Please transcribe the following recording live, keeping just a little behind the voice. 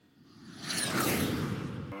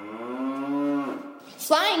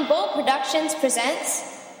Flying Bull Productions presents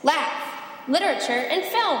Laugh, Literature, and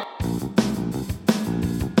Film.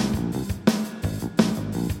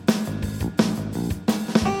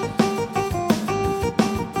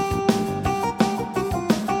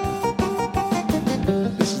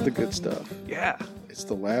 This is the good stuff. Yeah. It's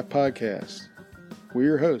the Laugh Podcast. We're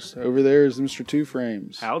your hosts. Over there is Mr. Two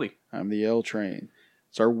Frames. Howdy. I'm the L Train.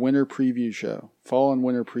 It's our winter preview show, fall and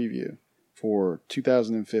winter preview for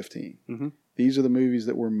 2015. Mm-hmm. These are the movies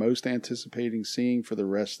that we're most anticipating seeing for the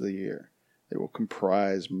rest of the year. They will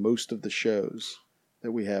comprise most of the shows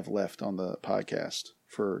that we have left on the podcast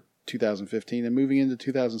for 2015 and moving into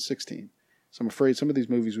 2016. So I'm afraid some of these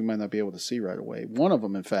movies we might not be able to see right away. One of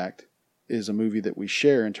them, in fact, is a movie that we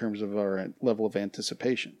share in terms of our level of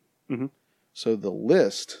anticipation. Mm-hmm. So the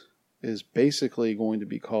list is basically going to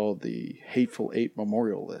be called the Hateful Eight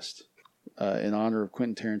Memorial List in honor of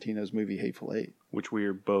Quentin Tarantino's movie Hateful Eight. Which we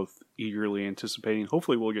are both eagerly anticipating.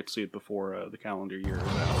 Hopefully we'll get to see it before the calendar year is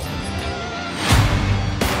out.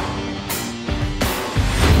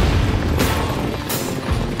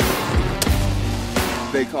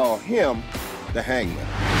 They call him the hangman.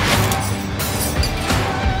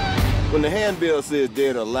 When the handbill says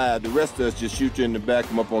dead or alive, the rest of us just shoot you in the back,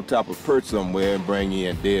 come up on top of a perch somewhere and bring you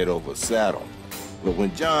in dead over a saddle. But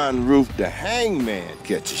when John Roof, the hangman,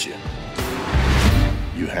 catches you,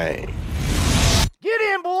 you hang. Get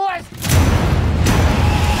in, boys!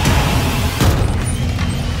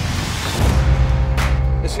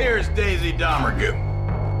 This here is Daisy Domergue.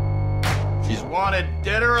 She's wanted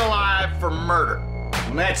dead or alive for murder.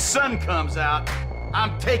 When that sun comes out,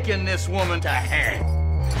 I'm taking this woman to hang.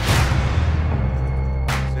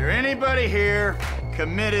 Is there anybody here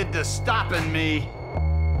committed to stopping me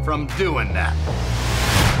from doing that?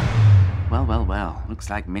 Well, well, well.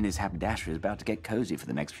 Looks like Minnie's haberdashery is about to get cozy for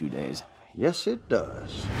the next few days. Yes, it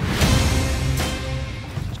does.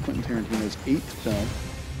 It's Quentin Tarantino's 8th film,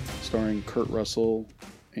 starring Kurt Russell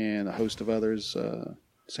and a host of others,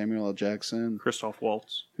 Samuel L. Jackson. Christoph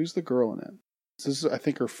Waltz. Who's the girl in it? This is, I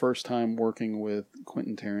think, her first time working with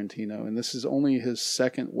Quentin Tarantino, and this is only his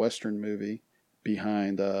second Western movie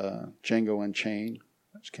behind Django Unchained,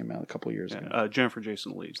 which came out a couple of years ago. Jennifer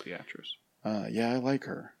Jason Leigh's the actress. Yeah, I like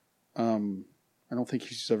her. I don't think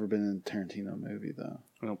she's ever been in a Tarantino movie, though.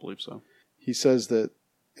 I don't believe so. He says that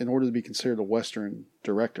in order to be considered a Western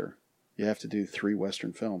director, you have to do 3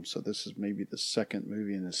 Western films. So this is maybe the second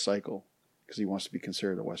movie in his cycle because he wants to be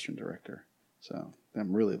considered a Western director. So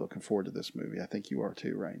I'm really looking forward to this movie. I think you are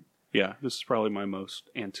too, right? Yeah, this is probably my most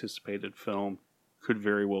anticipated film. Could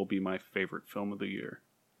very well be my favorite film of the year.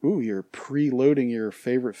 Ooh, you're preloading your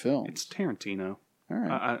favorite films. It's Tarantino. All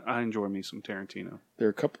right. I enjoy me some Tarantino. There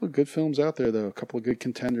are a couple of good films out there, though. A couple of good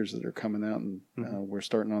contenders that are coming out, and we're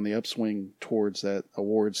starting on the upswing towards that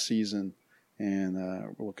awards season. And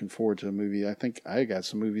we're looking forward to a movie. I think I got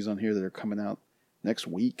some movies on here that are coming out next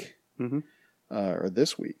week or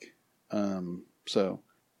this week. So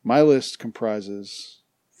my list comprises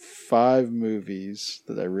 5 movies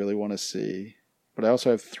that I really want to see, but I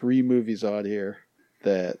also have 3 movies out here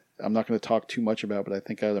that I'm not going to talk too much about, but I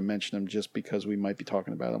think I ought to mention them just because we might be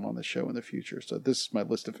talking about them on the show in the future. So this is my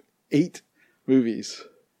list of 8 movies.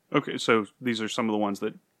 Okay, so these are some of the ones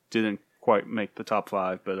that didn't quite make the top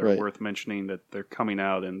 5, but are worth mentioning that they're coming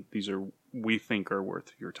out, and these are, we think, are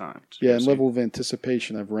worth your time. Yeah, and level of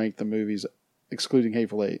anticipation, I've ranked the movies, excluding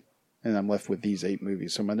Hateful Eight, and I'm left with these 8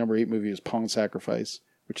 movies. So my number 8 movie is Pawn Sacrifice,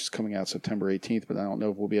 which is coming out September 18th, but I don't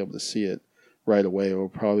know if we'll be able to see it right away. We'll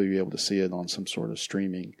probably be able to see it on some sort of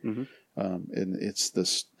streaming. And it's the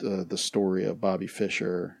story of Bobby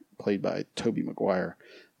Fischer, played by Tobey Maguire.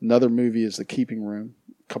 Another movie is The Keeping Room.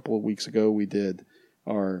 A couple of weeks ago, we did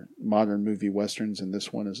our modern movie westerns, and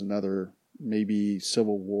this one is another maybe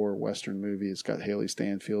Civil War Western movie. It's got Haley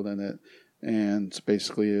Stanfield in it, and it's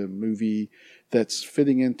basically a movie that's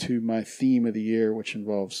fitting into my theme of the year, which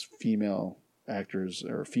involves female actors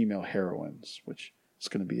or female heroines, which is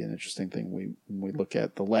going to be an interesting thing when we look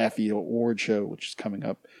at the Laffy Award show, which is coming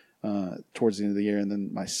up towards the end of the year. And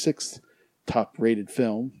then my 6th top-rated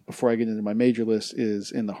film, before I get into my major list,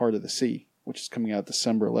 is In the Heart of the Sea, which is coming out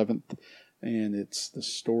December 11th. And it's the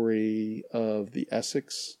story of the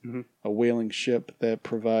Essex, a whaling ship that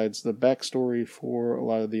provides the backstory for a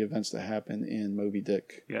lot of the events that happen in Moby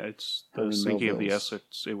Dick. Yeah, it's the sinking of the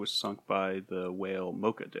Essex. It was sunk by the whale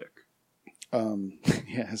Mocha Dick.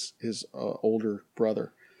 His older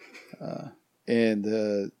brother.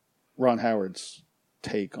 And Ron Howard's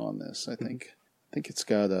take on this, I think. I think it's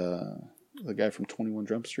got the guy from 21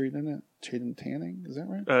 Jump Street in it. Channing Tatum, is that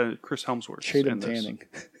right? Chris Hemsworth. Channing Tatum.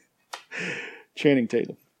 Channing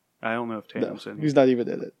Tatum. I don't know if Tatum's in. He's not even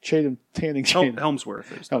in it. Channing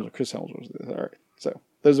Helmsworth is. Chris Helmsworth is. All right. So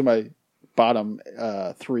those are my bottom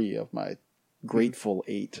 3 of my Grateful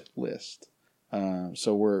 8 list.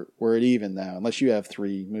 So we're at even now, unless you have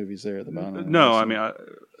 3 movies there at the bottom. No, I mean,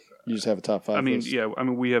 you just have a top 5. I mean, list. yeah, I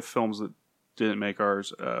mean, we have films that didn't make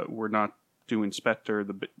ours. We're not doing Spectre,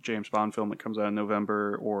 the James Bond film that comes out in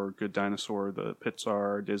November, or Good Dinosaur, the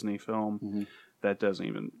Pixar Disney film. Mm-hmm. That doesn't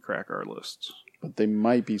even crack our lists. But they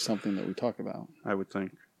might be something that we talk about. I would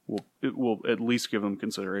think it will at least give them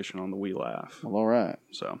consideration on the We Laugh. Well, all right.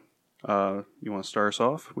 So, you want to start us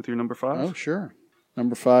off with your number 5? Oh, sure.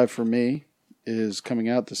 Number 5 for me is coming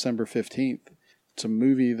out December 15th. It's a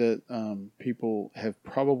movie that people have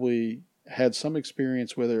probably had some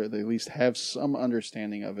experience with, or they at least have some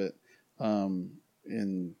understanding of it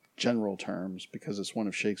in general terms, because it's one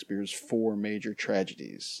of Shakespeare's 4 major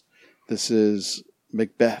tragedies. This is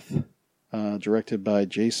Macbeth, directed by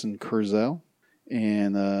Jason Kurzel,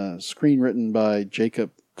 and screenwritten by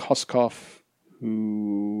Jacob Koskoff,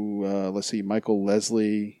 who, Michael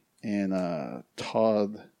Leslie, and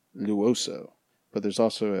Todd Luoso. But there's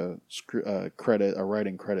also a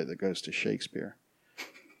writing credit that goes to Shakespeare.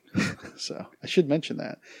 So I should mention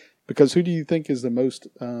that, because who do you think is the most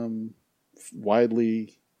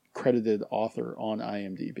widely credited author on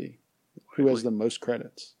IMDb? Who has the most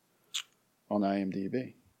credits on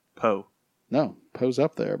IMDb? Poe. No, Poe's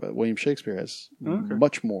up there, but William Shakespeare has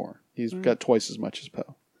much more. He's got twice as much as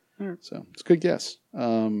Poe. So it's a good guess.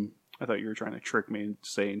 I thought you were trying to trick me into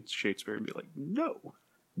saying Shakespeare and be like, no.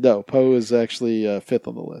 No, Poe is actually 5th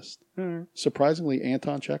on the list. Surprisingly,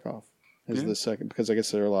 Anton Chekhov is the second, because I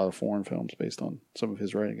guess there are a lot of foreign films based on some of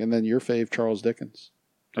his writing. And then your fave, Charles Dickens.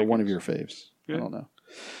 Or one of your faves. Yeah. I don't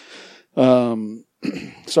know.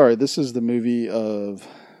 Sorry, this is the movie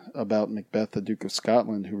about Macbeth, the Duke of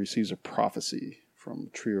Scotland, who receives a prophecy from a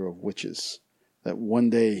trio of witches that one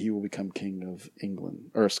day he will become king of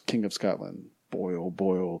England, or king of Scotland. Boil,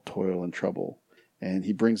 boil, toil, and trouble. And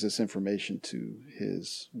he brings this information to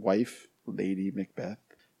his wife, Lady Macbeth,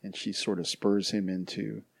 and she sort of spurs him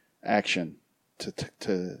into action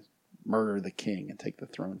to murder the king and take the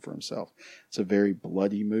throne for himself. It's a very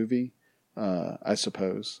bloody movie, I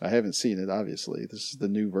suppose. I haven't seen it, obviously. This is the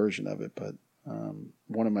new version of it, but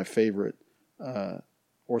one of my favorite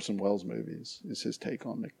Orson Welles movies is his take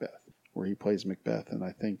on Macbeth, where he plays Macbeth, and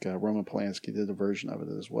I think Roman Polanski did a version of it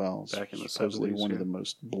as well. Back in the supposedly 70s, one of the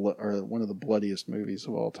most one of the bloodiest movies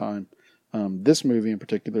of all time. This movie in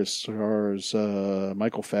particular stars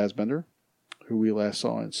Michael Fassbender, who we last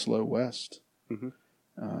saw in Slow West. Mm-hmm.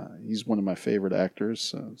 He's one of my favorite actors,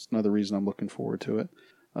 so it's another reason I'm looking forward to it.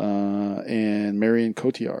 And Marion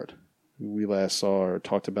Cotillard, who we last saw or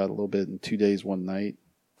talked about a little bit in 2 Days, One Night.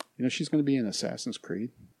 You know, she's going to be in Assassin's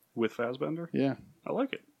Creed. With Fassbender? Yeah. I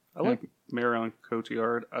like it. I like Marion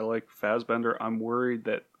Cotillard. I like Fassbender. I'm worried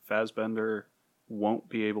that Fassbender won't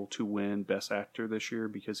be able to win Best Actor this year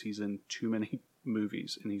because he's in too many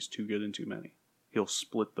movies and he's too good in too many. He'll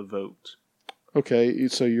split the vote. Okay,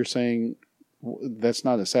 so you're saying that's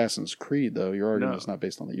not Assassin's Creed, though. Your argument's not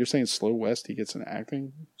based on that. You're saying Slow West, he gets an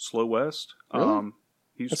acting? Slow West? Really?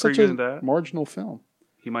 He's that's pretty such good in that. Marginal film.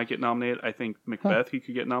 He might get nominated. I think Macbeth he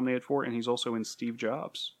could get nominated for, and he's also in Steve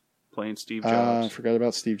Jobs, playing Steve Jobs. I forgot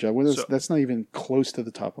about Steve Jobs. That's not even close to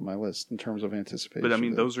the top of my list in terms of anticipation. But I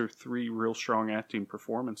mean, those are 3 real strong acting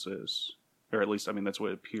performances. Or at least, I mean, that's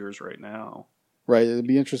what it appears right now. Right. It'd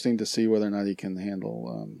be interesting to see whether or not he can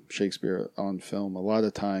handle Shakespeare on film. A lot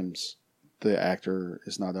of times, the actor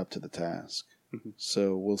is not up to the task. Mm-hmm.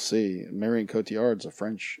 So we'll see. Marion Cotillard's a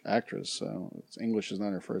French actress, so English is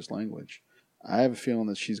not her first language. I have a feeling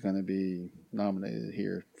that she's going to be nominated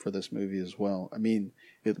here for this movie as well. I mean,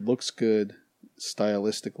 it looks good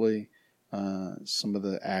stylistically. Some of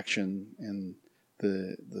the action and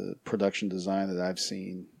the production design that I've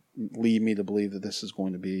seen lead me to believe that this is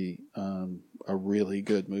going to be a really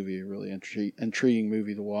good movie, a really intriguing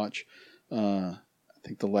movie to watch. I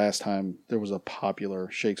think the last time there was a popular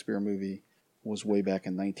Shakespeare movie was way back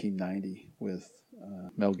in 1990 with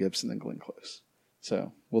Mel Gibson and Glenn Close.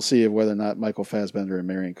 So we'll see whether or not Michael Fassbender and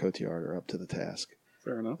Marion Cotillard are up to the task.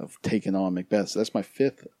 Fair enough. Of taking on Macbeth. So that's my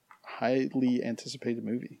 5th highly anticipated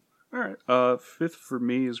movie. All right. 5th for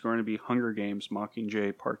me is going to be Hunger Games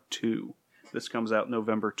Mockingjay Part 2. This comes out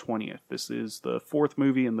November 20th. This is the 4th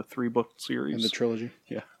movie in the 3-book series. In the trilogy?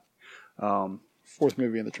 Yeah. 4th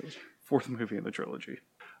movie in the trilogy. 4th movie in the trilogy.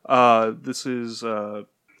 This is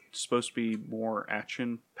supposed to be more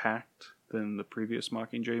action-packed than the previous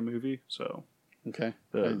Mockingjay movie, so... Okay.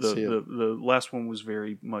 The last one was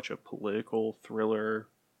very much a political thriller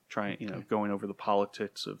going over the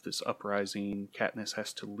politics of this uprising. Katniss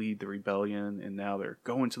has to lead the rebellion, and now they're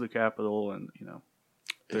going to the Capitol, and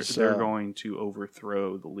they're going to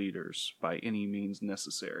overthrow the leaders by any means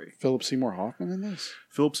necessary. Philip Seymour Hoffman in this?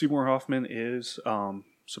 Philip Seymour Hoffman is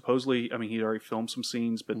supposedly, he already filmed some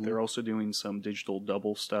scenes, but they're also doing some digital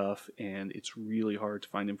double stuff, and it's really hard to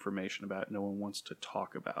find information about it. No one wants to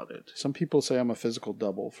talk about it. Some people say I'm a physical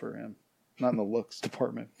double for him. Not in the looks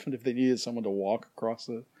department, but if they needed someone to walk across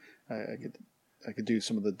I could do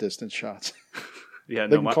some of the distance shots. Yeah,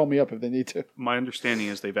 they can call me up if they need to. My understanding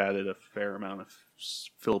is they've added a fair amount of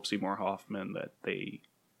Philip Seymour Hoffman that they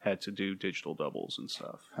had to do digital doubles and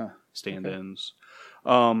stuff, stand-ins.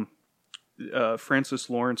 Okay. Francis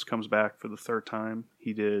Lawrence comes back for the third time.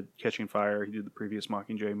 He did Catching Fire. He did the previous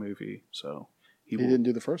Mockingjay movie. So he didn't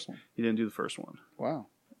do the first one. He didn't do the first one. Wow.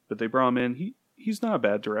 But they brought him in. He's not a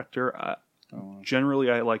bad director.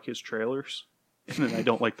 Generally, I like his trailers, and then I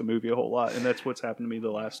don't like the movie a whole lot. And that's what's happened to me the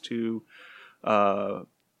last two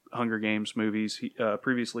Hunger Games movies.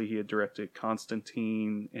 Previously, he had directed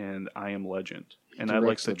Constantine and I Am Legend. And I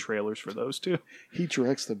like the trailers for those two. He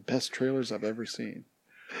directs the best trailers I've ever seen.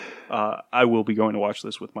 I will be going to watch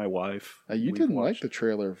this with my wife. You didn't like the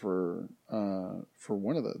trailer for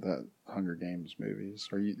one of that Hunger Games movies,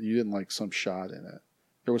 or you didn't like some shot in it.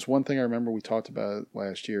 There was one thing I remember we talked about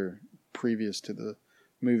last year, previous to the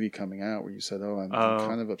movie coming out, where you said, "Oh, I'm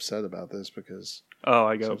kind of upset about this because." Oh,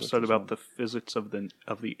 I got upset about the physics of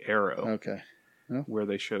the arrow. Okay. Yeah. Where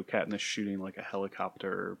they show Katniss shooting like a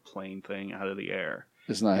helicopter plane thing out of the air.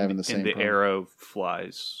 It's not having the same. And the problem. arrow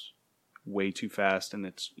flies way too fast, and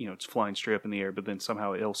it's flying straight up in the air, but then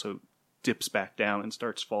somehow it also dips back down and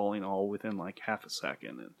starts falling all within like half a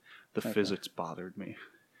second, and the physics bothered me.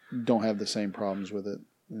 Don't have the same problems with it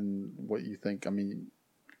in what you think.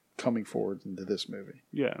 Coming forward into this movie.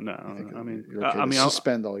 Yeah, no. You're okay to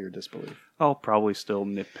suspend all your disbelief. I'll probably still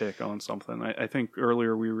nitpick on something. I think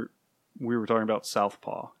earlier we were talking about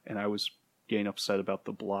Southpaw, and I was getting upset about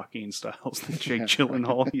the blocking styles that Jake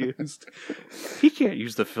Gyllenhaal used. He can't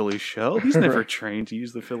use the Philly shell. He's never trained to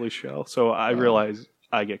use the Philly shell. So I realize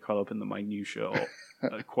I get caught up in the minutiae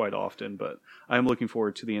quite often, but I'm looking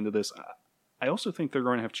forward to the end of this. I also think they're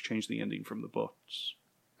going to have to change the ending from the books.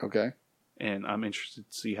 Okay. And I'm interested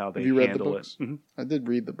to see how they handle handle the books? it. Mm-hmm. I did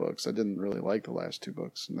read the books. I didn't really like the last two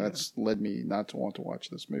books, and that's led me not to want to watch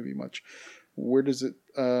this movie much. Where does it...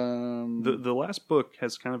 The last book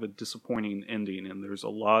has kind of a disappointing ending, and there's a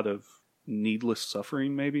lot of needless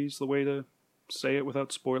suffering, maybe is the way to say it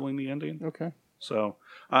without spoiling the ending. Okay. So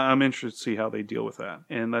I'm interested to see how they deal with that.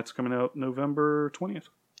 And that's coming out November 20th.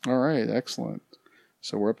 All right, excellent.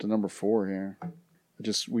 So we're up to number 4 here.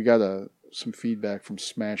 We got some feedback from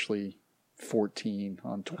Smashly14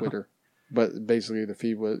 on Twitter. But basically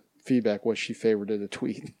the feedback was she favorited a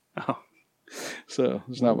tweet. Oh. So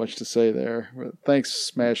there's not much to say there. But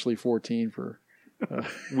thanks, Smashly14, for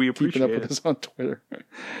we appreciate keeping up with us on Twitter.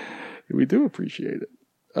 We do appreciate it.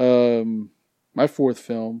 My fourth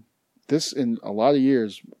film, this in a lot of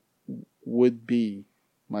years would be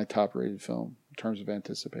my top rated film in terms of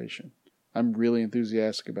anticipation. I'm really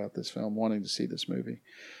enthusiastic about this film, wanting to see this movie.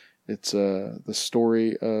 It's the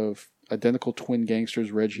story of identical twin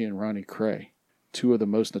gangsters Reggie and Ronnie Kray, two of the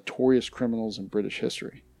most notorious criminals in British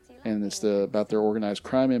history. And it's about their organized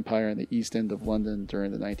crime empire in the East End of London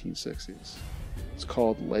during the 1960s. It's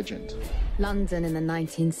called Legend. London in the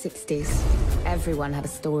 1960s. Everyone had a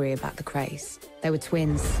story about the Krays. They were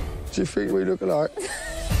twins. Do you think we look alike?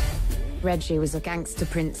 Reggie was a gangster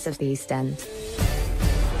prince of the East End.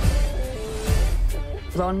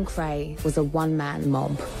 Ron Kray was a one-man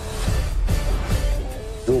mob.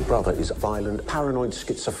 Your brother is a violent, paranoid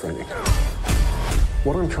schizophrenic.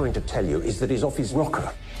 What I'm trying to tell you is that he's off his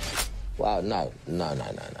rocker. Wow, no.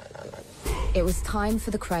 It was time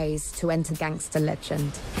for the Krays to enter gangster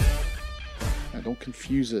legend. Now, don't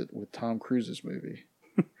confuse it with Tom Cruise's movie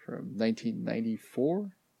from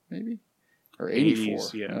 1994, maybe? Or 84.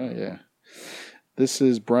 80s, yeah. Oh, yeah. This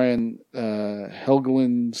is Brian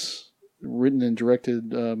Helgeland's written and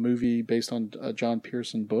directed movie based on a John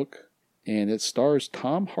Pearson book. And it stars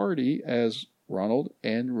Tom Hardy as Ronald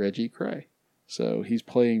and Reggie Kray. So he's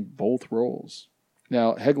playing both roles.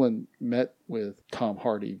 Now, Helgeland met with Tom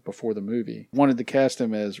Hardy before the movie. Wanted to cast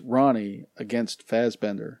him as Ronnie against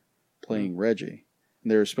Fassbender, playing Reggie.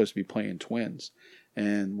 And they were supposed to be playing twins.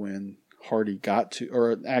 And when Hardy got to,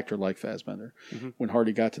 or an actor like Fassbender, when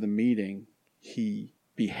Hardy got to the meeting, he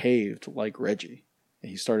behaved like Reggie.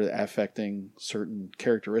 And he started affecting certain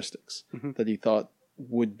characteristics that he thought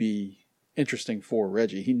would be interesting for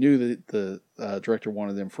Reggie. He knew that the director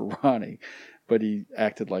wanted him for Ronnie, but he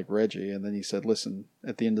acted like Reggie. And then he said, listen,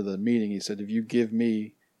 at the end of the meeting, he said, if you give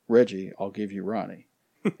me Reggie, I'll give you Ronnie.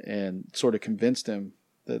 And sort of convinced him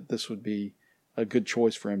that this would be a good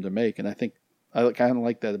choice for him to make. And I think I kind of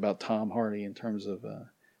like that about Tom Hardy in terms of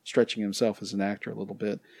stretching himself as an actor a little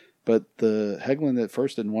bit. But the Helgeland at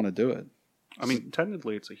first didn't want to do it. I mean,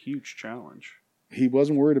 technically, it's a huge challenge. He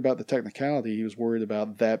wasn't worried about the technicality. He was worried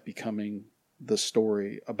about that becoming the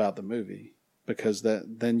story about the movie, because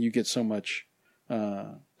then you get so much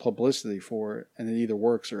publicity for it, and it either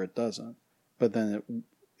works or it doesn't. But then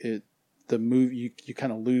the movie, you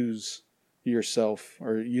kind of lose yourself,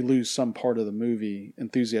 or you lose some part of the movie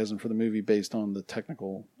enthusiasm for the movie based on the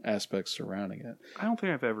technical aspects surrounding it. I don't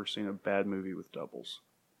think I've ever seen a bad movie with doubles.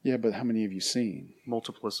 Yeah, but how many have you seen?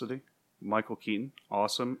 Multiplicity. Michael Keaton,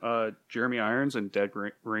 awesome. Jeremy Irons and Dead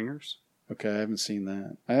Ringers. Okay, I haven't seen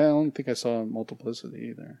that. I don't think I saw Multiplicity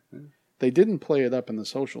either. Yeah. They didn't play it up in The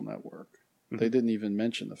Social Network. Mm-hmm. They didn't even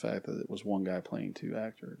mention the fact that it was one guy playing two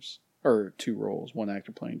actors, or two roles, one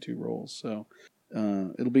actor playing two roles. So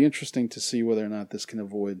it'll be interesting to see whether or not this can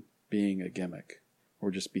avoid being a gimmick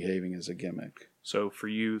or just behaving as a gimmick. So for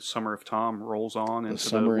you, Summer of Tom rolls on into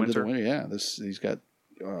the winter. Yeah, he's got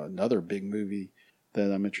another big movie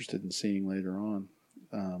that I'm interested in seeing later on.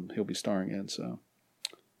 He'll be starring in, so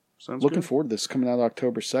sounds looking good. forward to this. Coming out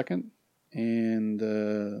October 2nd, and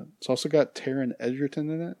it's also got Taron Egerton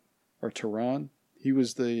in it, or Tehran. He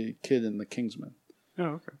was the kid in The Kingsman. Oh,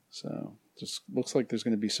 okay. So just looks like there's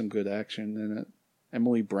going to be some good action in it.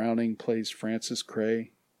 Emily Browning plays Frances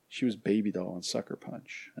Cray. She was Baby Doll in Sucker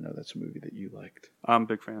Punch. I know that's a movie that you liked. I'm a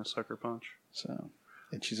big fan of Sucker Punch. So,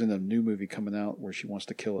 and she's in a new movie coming out where she wants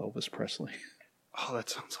to kill Elvis Presley. Oh, that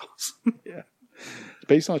sounds awesome. Yeah. It's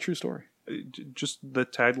based on a true story. Just the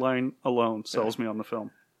tagline alone sells me on the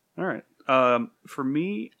film. All right. For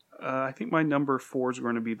me, I think my number 4 is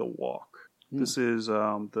going to be The Walk. This is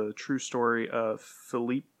the true story of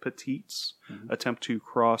Philippe Petit's attempt to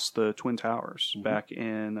cross the Twin Towers back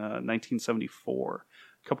in 1974.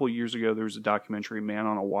 A couple of years ago, there was a documentary, Man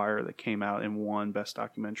on a Wire, that came out and won Best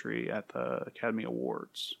Documentary at the Academy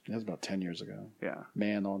Awards. That was about 10 years ago. Yeah.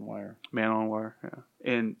 Man on Wire. Man on Wire,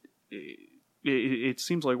 yeah. And it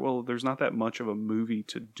seems like, well, there's not that much of a movie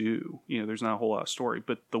to do. You know, there's not a whole lot of story.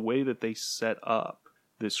 But the way that they set up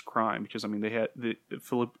this crime, because, I mean, they had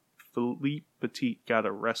Philippe Petit got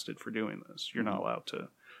arrested for doing this. You're not allowed to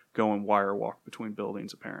go and wire walk between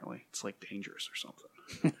buildings, apparently. It's like dangerous or something.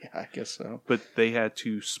 Yeah, I guess so. But they had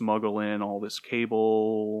to smuggle in all this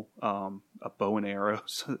cable, a bow and arrow,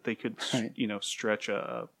 so that they could, stretch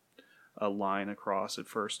a line across at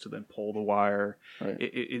first to then pull the wire. Right.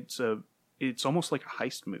 It's almost like a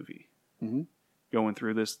heist movie. Mm-hmm. Going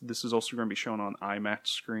through this. This is also going to be shown on IMAX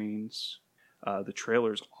screens. The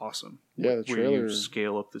trailer is awesome. Yeah, the trailer. Where you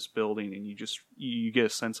scale up this building and you get a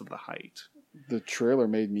sense of the height. The trailer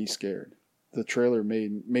made me scared. The trailer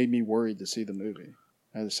made me worried to see the movie.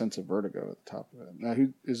 I had a sense of vertigo at the top of it. Now,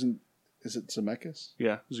 is it Zemeckis?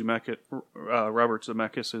 Yeah, Zemeckis. Robert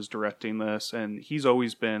Zemeckis is directing this, and he's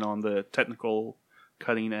always been on the technical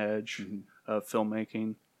cutting edge of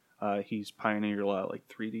filmmaking. He's pioneered a lot of like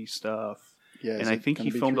 3D stuff. Yeah, and I think he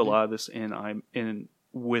filmed 3D? A lot of this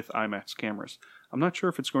with IMAX cameras. I'm not sure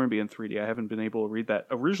if it's going to be in 3D. I haven't been able to read that.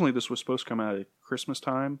 Originally, this was supposed to come out at Christmas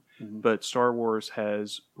time, but Star Wars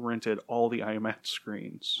has rented all the IMAX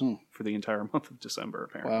screens for the entire month of December,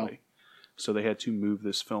 apparently. Wow. So they had to move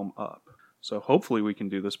this film up. So hopefully we can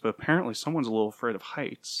do this, but apparently someone's a little afraid of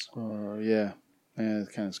heights. Yeah,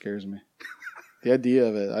 it kind of scares me. The idea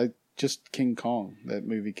of it, just King Kong, that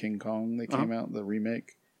movie King Kong that came out, the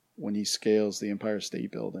remake, when he scales the Empire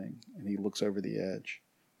State Building and he looks over the edge,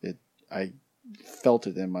 I felt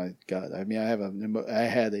it in my gut. I mean, I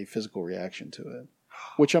had a physical reaction to it,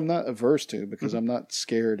 which I'm not averse to because I'm not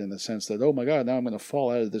scared in the sense that, oh my God, now I'm going to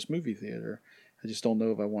fall out of this movie theater. I just don't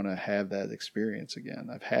know if I want to have that experience again.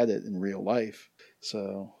 I've had it in real life.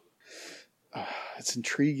 So it's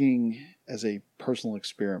intriguing as a personal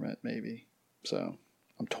experiment, maybe. So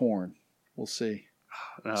I'm torn. We'll see.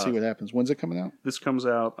 See what happens. When's it coming out? This comes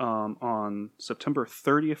out on September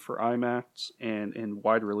 30th for IMAX and in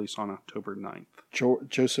wide release on October 9th.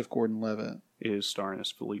 Joseph Gordon-Levitt is starring as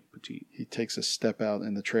Philippe Petit. He takes a step out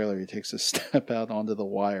in the trailer. He takes a step out onto the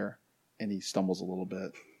wire, and he stumbles a little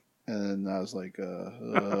bit. And I was like,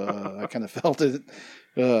 I kind of felt it.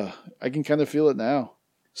 I can kind of feel it now.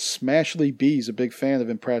 Smashley B is a big fan of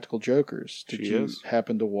Impractical Jokers. Did you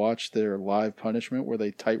happen to watch their live punishment where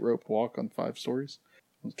they tightrope walk on 5 stories?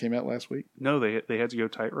 It came out last week. No, they had to go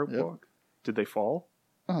tightrope walk. Did they fall?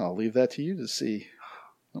 Oh, I'll leave that to you to see.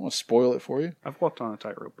 I don't want to spoil it for you. I've walked on a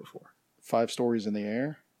tightrope before. 5 stories in the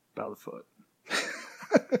air? About a foot.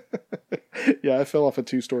 Yeah, I fell off a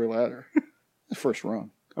 2-story ladder. First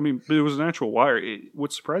rung. I mean, but it was an actual wire.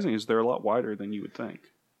 What's surprising is they're a lot wider than you would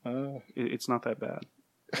think. It's not that bad.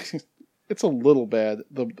 It's a little bad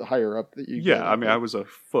the higher up that you get. Yeah, I mean, I was a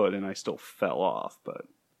foot and I still fell off, but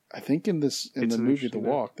I think in the movie The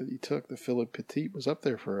Walk that he took, the Philip Petit was up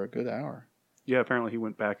there for a good hour. Yeah, apparently he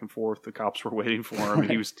went back and forth. The cops were waiting for him,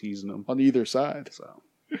 and he was teasing them on either side. So,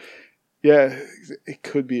 yeah, it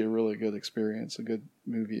could be a really good experience, a good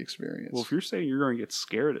movie experience. Well, if you're saying you're going to get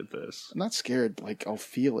scared at this, I'm not scared. Like, I'll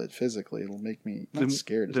feel it physically. It'll make me not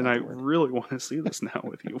scared. Then I really want to see this now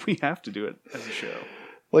with you. We have to do it as a show.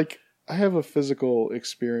 Like, I have a physical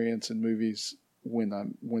experience in movies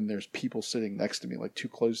when there's people sitting next to me, like too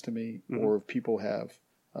close to me, or if people have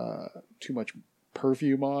too much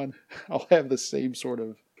perfume on. I'll have the same sort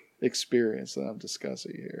of experience that I'm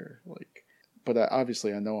discussing here. Like, but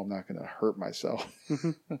obviously I know I'm not going to hurt myself.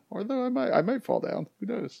 Although I might fall down. Who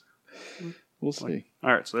knows? We'll see.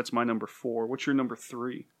 All right, so that's my number 4. What's your number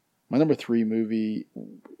 3? My number 3 movie.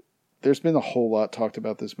 There's been a whole lot talked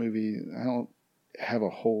about this movie. I don't have a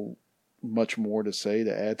whole much more to say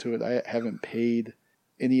to add to it. I haven't paid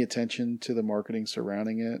any attention to the marketing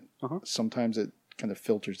surrounding it. Sometimes it kind of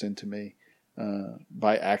filters into me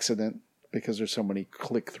by accident because there's so many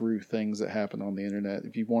click-through things that happen on the internet.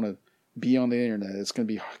 If you want to be on the internet, it's going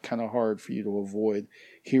to be kind of hard for you to avoid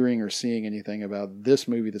hearing or seeing anything about this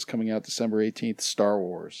movie that's coming out December 18th, Star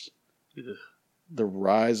Wars. Ugh. The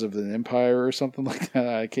Rise of an Empire or something like that.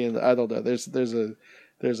 I don't know. There's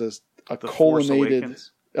a culminated.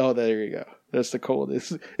 Oh, there you go. That's the cold.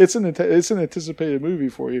 It's an anticipated movie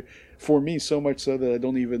for you, for me, so much so that I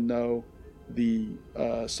don't even know the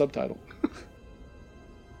subtitle.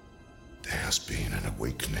 There has been an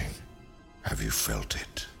awakening. Have you felt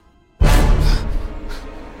it?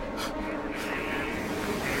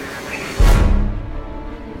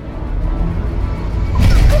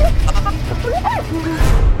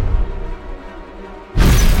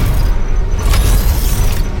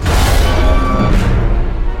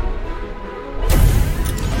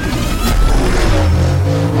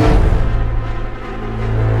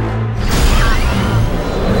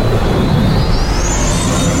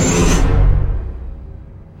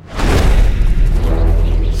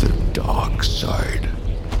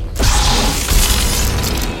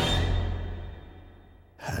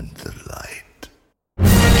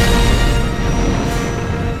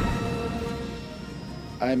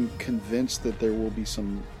 I'm convinced that there will be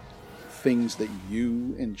some things that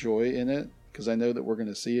you enjoy in it, because I know that we're going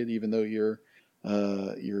to see it, even though you're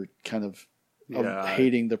kind of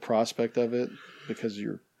hating the prospect of it because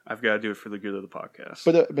you're. I've got to do it for the good of the podcast.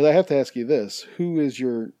 But I have to ask you this: who's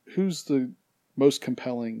the most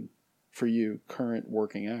compelling for you current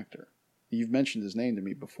working actor? You've mentioned his name to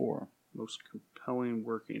me before. Most compelling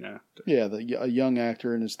working actor. Yeah, a young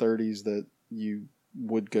actor in his 30s that you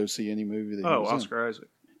would go see any movie that he was Oscar Isaac.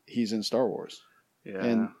 He's in Star Wars. Yeah.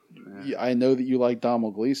 And I know that you like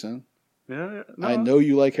Domhnall Gleeson. Yeah. No. I know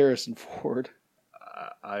you like Harrison Ford.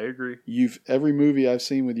 I agree. Every movie I've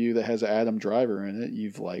seen with you that has Adam Driver in it,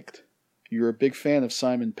 you've liked. You're a big fan of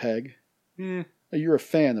Simon Pegg. Yeah. You're a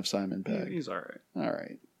fan of Simon Pegg. He's all right. All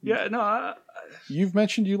right. Yeah, no. You've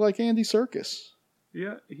mentioned you like Andy Serkis.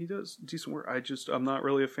 Yeah, he does decent work. I'm not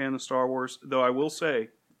really a fan of Star Wars, though I will say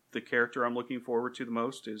the character I'm looking forward to the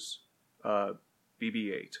most is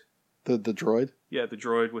BB-8. The droid? Yeah, the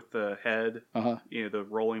droid with the head, the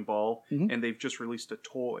rolling ball, Mm-hmm. and they've just released a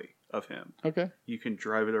toy of him. Okay. You can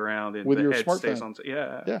drive it around and with the your head smartphone. stays on.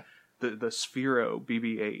 Yeah. The Sphero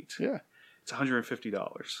BB-8. Yeah. It's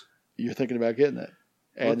 $150. You're thinking about getting it,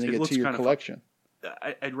 adding it to your collection.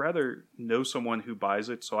 I'd rather know someone who buys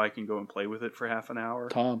it so I can go and play with it for half an hour.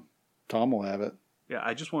 Tom will have it. Yeah,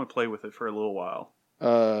 I just want to play with it for a little while.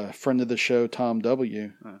 Friend of the show, Tom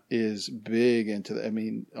W., is big into that. I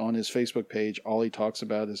mean, on his Facebook page, all he talks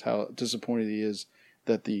about is how disappointed he is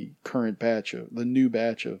that the new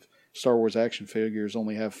batch of Star Wars action figures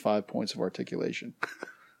only have 5 points of articulation.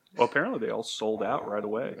 Well, apparently they all sold out right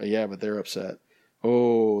away. Yeah, but they're upset.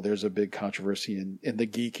 Oh, there's a big controversy in the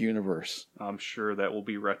geek universe. I'm sure that will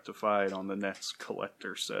be rectified on the next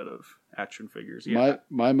collector set of action figures. Yeah.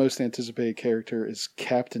 My most anticipated character is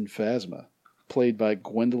Captain Phasma, played by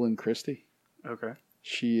Gwendolyn Christie. Okay.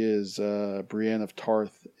 She is Brienne of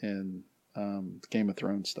Tarth in Game of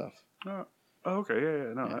Thrones stuff. Oh, okay.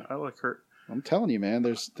 Yeah. No, I like her. I'm telling you, man,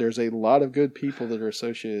 there's a lot of good people that are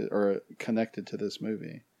associated or connected to this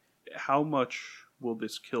movie. How much will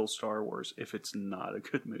this kill Star Wars if it's not a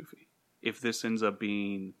good movie? If this ends up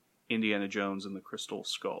being Indiana Jones and the Crystal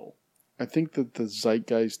Skull? I think that the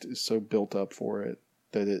zeitgeist is so built up for it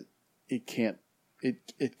that it can't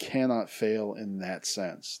it cannot fail in that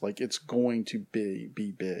sense. Like, it's going to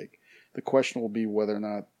be big. The question will be whether or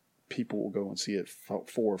not people will go and see it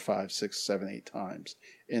 4, 5, 6, 7, 8 times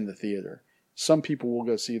in the theater. Some people will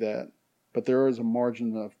go see that, but there is a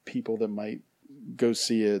margin of people that might go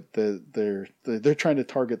see it that they're trying to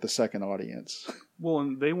target the second audience. Well,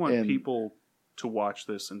 and they want people to watch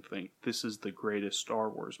this and think this is the greatest Star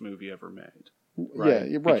Wars movie ever made. Right?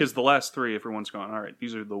 Yeah, right. Because the last 3, everyone's going, all right,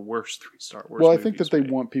 these are the worst 3 Star Wars. Well, I movies think that they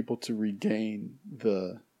made. want people to regain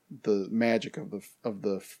the magic of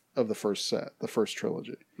the first set, the first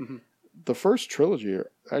trilogy. Mm-hmm. The first trilogy,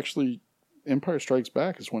 actually, Empire Strikes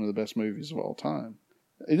Back is one of the best movies of all time.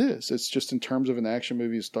 It is. It's just in terms of an action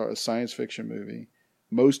movie, a science fiction movie.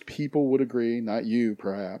 Most people would agree, not you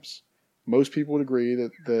perhaps, most people would agree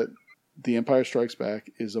that The Empire Strikes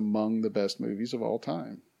Back is among the best movies of all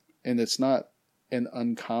time. And it's not an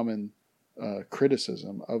uncommon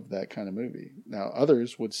criticism of that kind of movie. Now,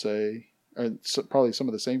 others would say, or probably some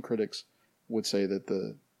of the same critics would say that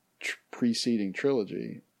the preceding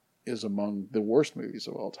trilogy is among the worst movies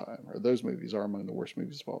of all time, or those movies are among the worst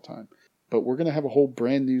movies of all time. But we're going to have a whole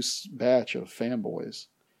brand new batch of fanboys,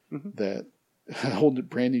 a whole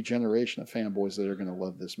brand new generation of fanboys that are going to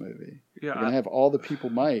love this movie. Yeah, we're going to have all the people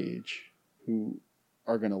my age who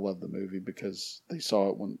are going to love the movie because they saw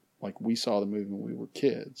it like we saw the movie when we were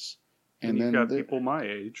kids. And you've got people my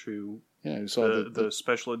age who saw the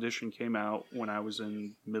special edition came out when I was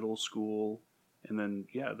in middle school, and then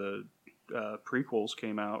the prequels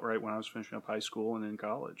came out right when I was finishing up high school and in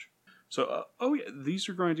college. So, these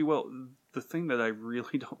are going to do well. The thing that I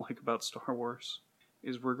really don't like about Star Wars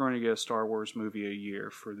is we're going to get a Star Wars movie a year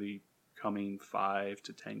for the coming 5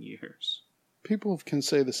 to 10 years. People can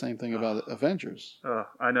say the same thing about Avengers.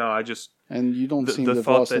 I know, And you don't seem to have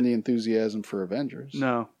lost any enthusiasm for Avengers.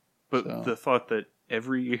 No, but the thought that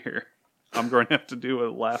every year I'm going to have to do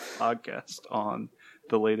a Laugh podcast on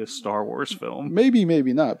the latest Star Wars film. Maybe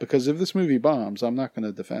not, because if this movie bombs, I'm not going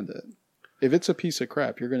to defend it. If it's a piece of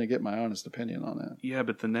crap, you're going to get my honest opinion on it. Yeah,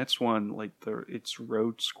 but the next one, it's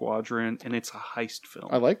Rogue Squadron, and it's a heist film.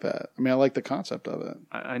 I like that. I mean, I like the concept of it.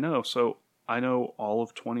 I know. So I know all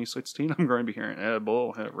of 2016 I'm going to be hearing,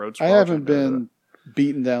 Rogue Squadron. I haven't been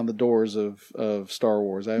beating down the doors of Star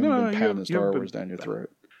Wars. I haven't been pounding Star Wars down your throat.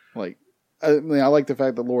 I like the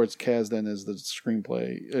fact that Lawrence Kasdan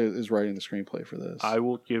is writing the screenplay for this. I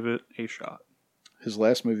will give it a shot. His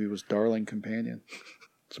last movie was Darling Companion.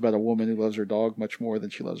 It's about a woman who loves her dog much more than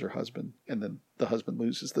she loves her husband, and then the husband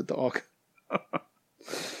loses the dog.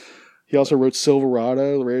 He also wrote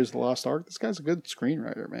Silverado, Raiders of the Lost Ark. This guy's a good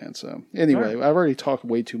screenwriter, man. So anyway, I've already talked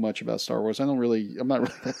way too much about Star Wars. I'm not really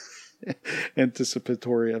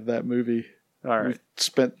anticipatory of that movie. All right. We've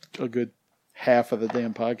spent a good half of the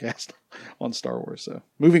damn podcast on Star Wars. So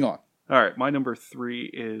moving on. All right. My number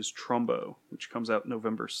 3 is Trumbo, which comes out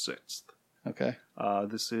November 6th. Okay.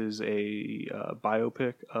 This is a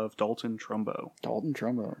biopic of Dalton Trumbo. Dalton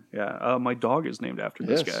Trumbo. Yeah. My dog is named after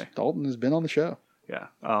this guy. Dalton has been on the show. Yeah.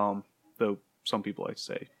 Though some people like to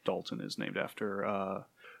say Dalton is named after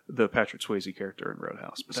the Patrick Swayze character in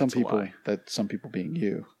Roadhouse. But some people being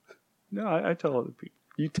you. No, I tell other people.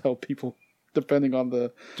 You tell people depending on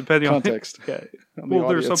the context. Well,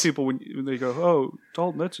 there's some people when they go, "Oh,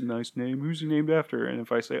 Dalton, that's a nice name. Who's he named after?" And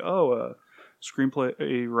if I say, "Oh,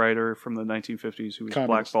 screenplay writer from the 1950s who was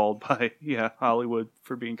blackballed by Hollywood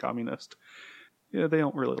for being communist," they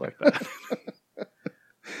don't really like that.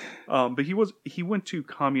 But he went to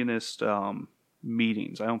communist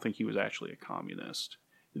meetings. I don't think he was actually a communist.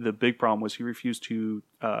 The big problem was he refused to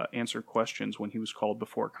answer questions when he was called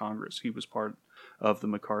before Congress. He was part of the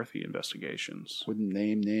McCarthy investigations. Wouldn't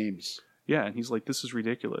name names. Yeah, and he's like, this is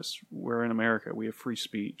ridiculous. We're in America. We have free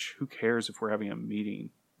speech. Who cares if we're having a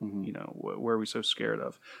meeting? Mm-hmm. What are we so scared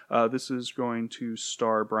of? This is going to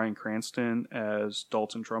star Bryan Cranston as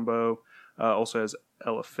Dalton Trumbo. Also has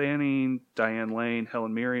Ella Fanning, Diane Lane,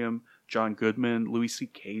 Helen Mirren, John Goodman, Louis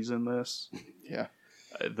C.K.'s in this. Yeah.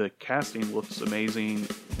 The casting looks amazing.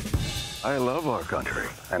 I love our country,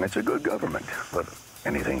 and it's a good government, but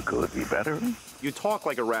anything could be better. You talk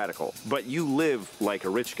like a radical, but you live like a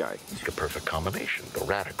rich guy. It's a perfect combination. The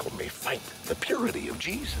radical may fight the purity of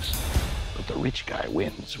Jesus, but the rich guy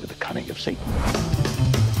wins with the cunning of Satan.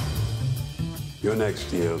 Your next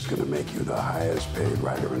deal is going to make you the highest paid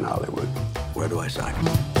writer in Hollywood. Where do I sign?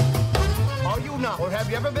 Are you not, or have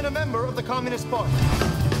you ever been a member of the Communist Party?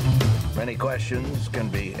 Many questions can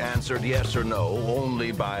be answered yes or no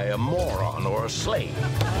only by a moron or a slave.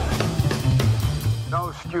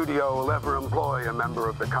 No studio will ever employ a member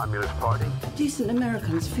of the Communist Party. Decent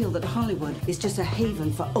Americans feel that Hollywood is just a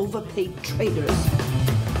haven for overpaid traders.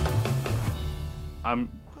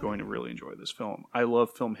 I'm going to really enjoy this film. I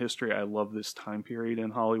love film history. I love this time period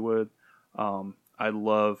in Hollywood. I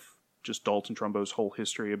love just Dalton Trumbo's whole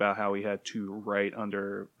history about how he had to write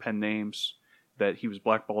under pen names, that he was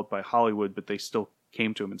blackballed by Hollywood, but they still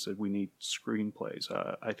came to him and said, we need screenplays.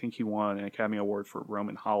 I think he won an Academy Award for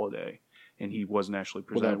Roman Holiday, and he wasn't actually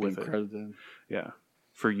presented with it. Credited. Yeah,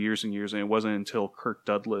 for years and years. And it wasn't until Kirk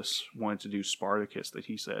Douglas wanted to do Spartacus that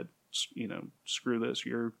he said, screw this,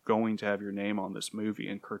 you're going to have your name on this movie.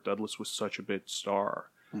 And Kirk Douglas was such a big star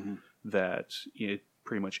that it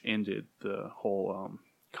pretty much ended the whole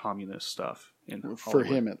communist stuff in Hollywood. For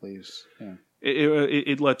him, at least. Yeah.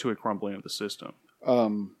 It led to a crumbling of the system.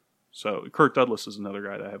 So Kirk Douglas is another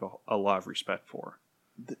guy that I have a lot of respect for.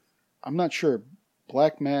 I'm not sure.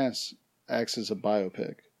 Black Mass acts as a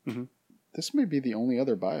biopic. Mm-hmm. This may be the only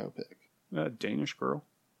other biopic. Danish Girl.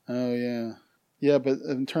 Oh, yeah. Yeah, but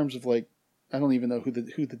in terms of, like, I don't even know who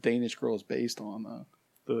the Danish Girl is based on, though.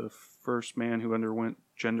 The first man who underwent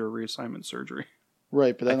gender reassessment surgery.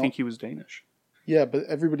 Right, but I think he was Danish. Yeah, but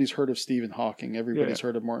everybody's heard of Stephen Hawking. Everybody's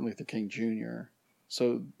heard of Martin Luther King Jr.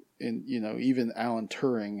 So, even Alan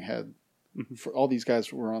Turing had... For all these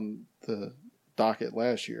guys were on the docket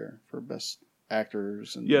last year for best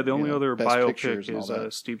actors. And the only other biopic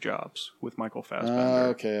is Steve Jobs with Michael Fassbender.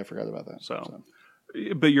 Okay, I forgot about that. So.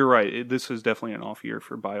 But you're right. This is definitely an off year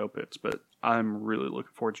for biopics, but I'm really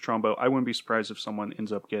looking forward to Trumbo. I wouldn't be surprised if someone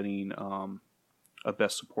ends up getting a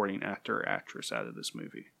best supporting actor or actress out of this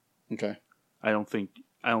movie. Okay. I don't think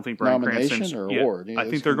Bryan Nomination Cranston's... or award? I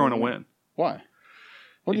think they're going to win. Why?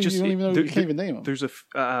 You don't even know, you can't even name them. There's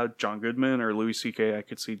John Goodman or Louis C.K. I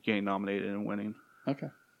could see getting nominated and winning. Okay.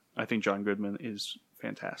 I think John Goodman is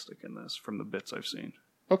fantastic in this from the bits I've seen.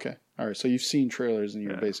 Okay. All right. So you've seen trailers and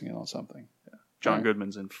you're basing it on something. Yeah. John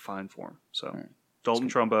Goodman's in fine form. So Dalton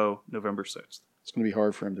Trumbo, November 6th. It's going to be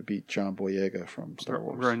hard for him to beat John Boyega from Star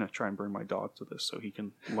Wars. We're going to try and bring my dog to this so he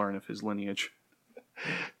can learn of his lineage.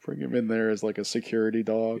 Bring him in there as like a security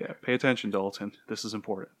dog. Yeah. Pay attention, Dalton. This is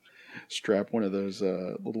important. Strap one of those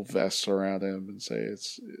little vests around him and say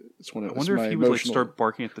it's one of. I wonder if he would start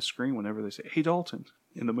barking at the screen whenever they say, "Hey, Dalton,"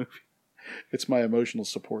 in the movie. It's my emotional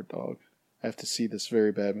support dog. I have to see this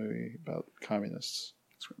very bad movie about communists.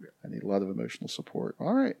 I need a lot of emotional support.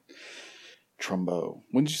 All right, Trumbo.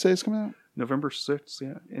 When did you say it's coming out? November 6th.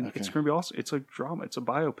 Yeah, and it's going to be awesome. It's a drama. It's a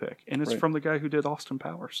biopic, and it's from the guy who did Austin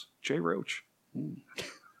Powers, Jay Roach.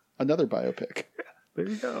 Another biopic. Yeah, there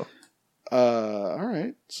you go. All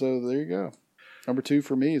right, so there you go. Number 2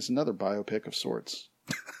 for me is another biopic of sorts.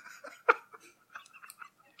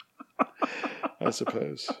 I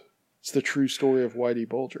suppose. It's the true story of Whitey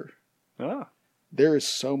Bulger. Ah. There is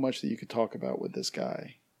so much that you could talk about with this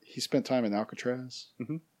guy. He spent time in Alcatraz.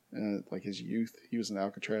 Like his youth, he was in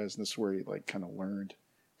Alcatraz, and this is where he like kind of learned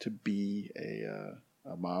to be a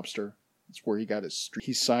mobster. It's where he got his street.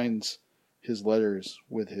 He signs his letters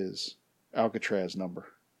with his Alcatraz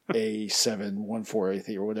number.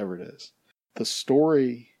 A71483 or whatever it is. The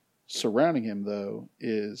story surrounding him, though,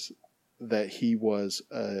 is that he was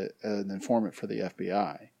an informant for the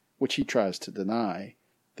FBI, which he tries to deny.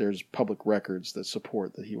 There's public records that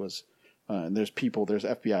support that he was, and there's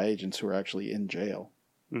FBI agents who are actually in jail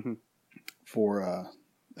for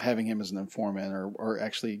having him as an informant or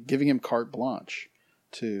actually giving him carte blanche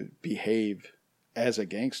to behave as a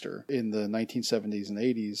gangster in the 1970s and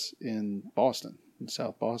 80s in Boston. In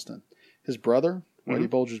South Boston. His brother, Whitey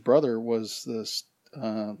Bulger's brother, was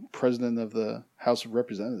the president of the House of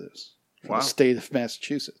Representatives for the state of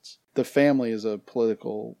Massachusetts. The family is a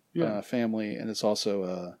political family, and it's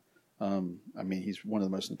also he's one of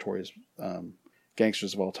the most notorious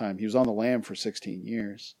gangsters of all time. He was on the lam for 16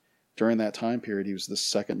 years. During that time period, he was the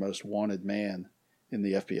second most wanted man in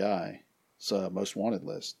the FBI's most wanted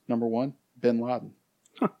list. Number 1, Bin Laden.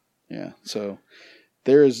 Yeah, so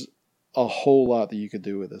there is a whole lot that you could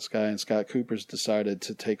do with this guy, and Scott Cooper's decided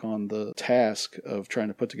to take on the task of trying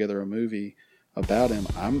to put together a movie about him.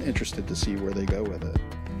 I'm interested to see where they go with it.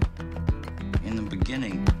 In the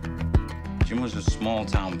beginning, Jim was a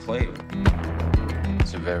small-town player.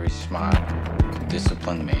 He's a very smart,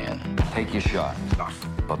 disciplined man. Take your shot,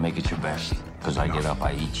 but make it your best, because I get up,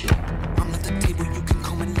 I eat you.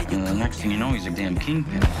 And the next thing you know, he's a damn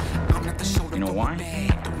kingpin. You know why?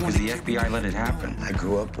 Because the FBI let it happen. I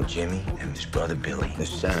grew up with Jimmy and his brother Billy, the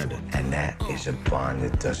senator, and that is a bond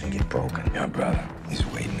that doesn't get broken. Your brother is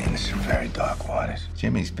wading into some very dark waters.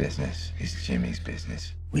 Jimmy's business is Jimmy's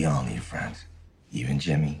business. We all need friends. Even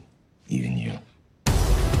Jimmy, even you. I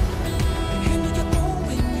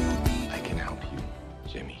can help you,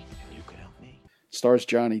 Jimmy, and you can help me. Stars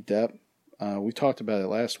Johnny Depp. We talked about it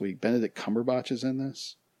last week. Benedict Cumberbatch is in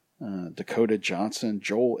this. Dakota Johnson,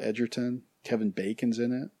 Joel Edgerton, Kevin Bacon's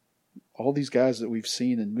in it. All these guys that we've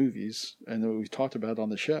seen in movies and that we've talked about on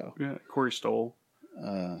the show. Yeah, Corey Stoll.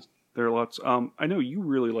 There are lots. I know you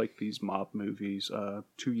really like these mob movies.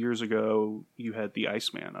 2 years ago, you had The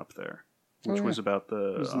Iceman up there, which was about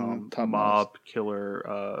the mob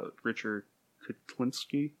killer Richard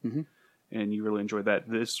Kutlinski, and you really enjoyed that.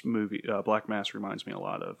 This movie, Black Mass, reminds me a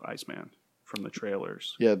lot of Iceman from the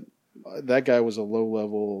trailers. Yeah, that guy was a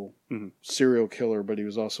low-level serial killer, but he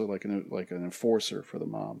was also like an enforcer for the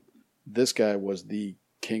mob. This guy was the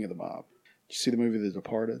king of the mob. Did you see the movie The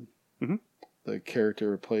Departed? Mm-hmm. The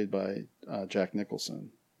character played by Jack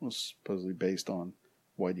Nicholson was supposedly based on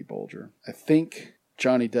Whitey Bulger. I think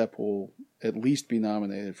Johnny Depp will at least be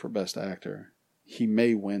nominated for Best Actor. He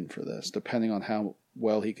may win for this, depending on how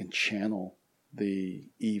well he can channel the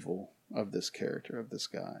evil of this character, of this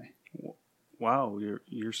guy. Wow,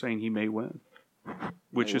 you're saying he may win,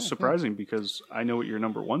 which is surprising because I know what your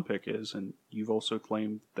number one pick is, and you've also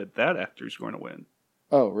claimed that actor is going to win.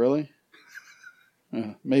 Oh, really?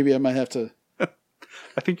 Maybe I might have to.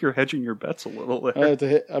 I think you're hedging your bets a little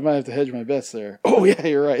there. I might have to hedge my bets there. Oh yeah,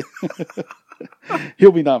 you're right.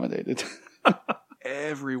 He'll be nominated.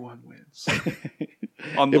 Everyone wins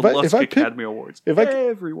on the Lusk Academy Awards. If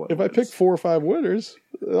I pick 4 or 5 winners,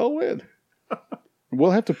 they'll win.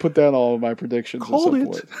 We'll have to put down all of my predictions at some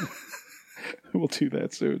point. We'll do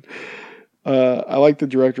that soon. I like the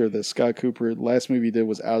director of this, Scott Cooper. The last movie he did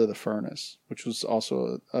was Out of the Furnace, which was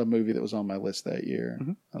also a movie that was on my list that year.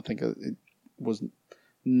 I think it was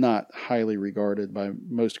not highly regarded by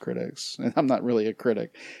most critics. And I'm not really a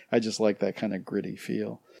critic. I just like that kind of gritty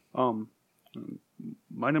feel.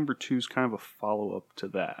 My number 2 is kind of a follow-up to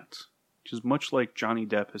that, which is much like Johnny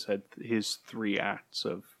Depp has had his 3 acts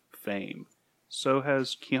of fame. So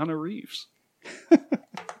has Keanu Reeves.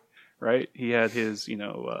 Right? He had his,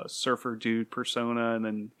 surfer dude persona, and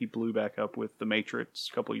then he blew back up with The Matrix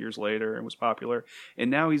a couple of years later and was popular. And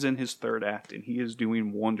now he's in his 3rd act, and he is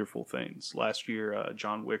doing wonderful things. Last year,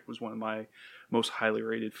 John Wick was one of my most highly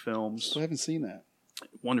rated films. I haven't seen that.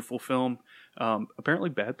 Wonderful film. Apparently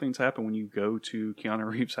bad things happen when you go to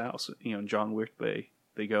Keanu Reeves' house. In John Wick, they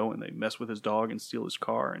go and they mess with his dog and steal his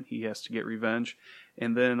car, and he has to get revenge.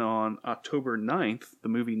 And then on October 9th, the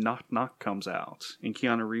movie Knock Knock comes out, and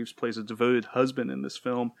Keanu Reeves plays a devoted husband in this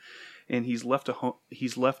film, and he's left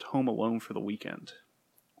home alone for the weekend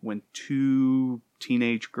when 2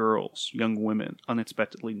 teenage girls, young women,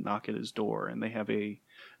 unexpectedly knock at his door, and they have a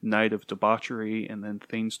night of debauchery, and then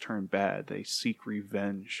things turn bad. They seek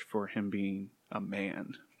revenge for him being a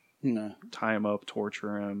man. No. Tie him up,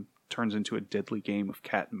 torture him. Turns into a deadly game of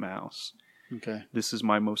cat and mouse. Okay. This is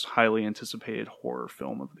my most highly anticipated horror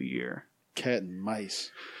film of the year. Cat and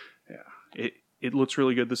mice. Yeah. It looks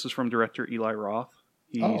really good. This is from director Eli Roth.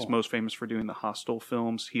 He's most famous for doing the Hostel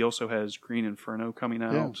films. He also has Green Inferno coming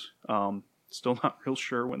out. Yeah. Still not real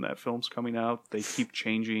sure when that film's coming out. They keep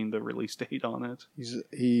changing the release date on it.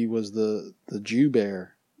 He was the Jew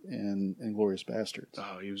Bear in Inglourious Bastards.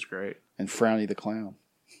 Oh, he was great. And Frowny the Clown.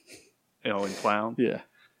 Oh, and Clown? Yeah.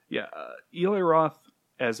 Yeah, Eli Roth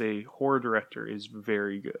as a horror director is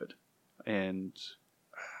very good, and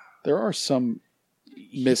there are some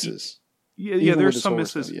misses. Yeah, there's some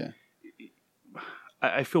misses. Stuff, yeah.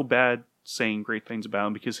 I feel bad saying great things about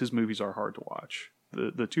him because his movies are hard to watch.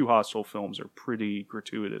 The 2 Hostel films are pretty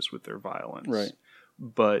gratuitous with their violence, right?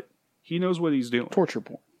 But he knows what he's doing. Torture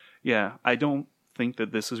porn. Yeah, I don't think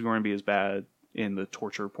that this is going to be as bad in the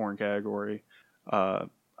torture porn category.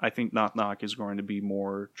 I think Knock Knock is going to be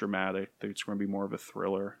more dramatic. It's going to be more of a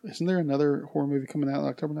thriller. Isn't there another horror movie coming out on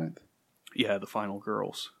October 9th? Yeah, The Final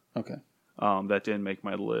Girls. Okay. That didn't make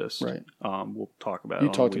my list. Right. We'll talk about it.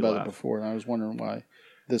 You talked about it before, and I was wondering why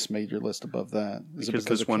this made your list above that. Is because it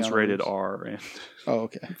because this one's rated R, and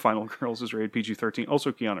okay. Final Girls is rated PG-13.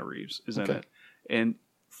 Also, Keanu Reeves is in it. And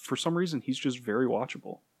for some reason, he's just very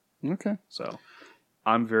watchable. Okay. So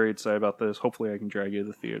I'm very excited about this. Hopefully I can drag you to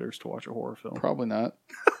the theaters to watch a horror film. Probably not.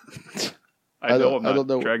 I don't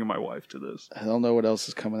know. Dragging my wife to this. I don't know what else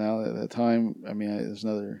is coming out at that time. I mean, there's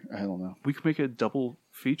another... I don't know. We could make a double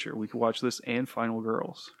feature. We could watch this and Final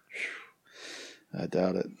Girls. I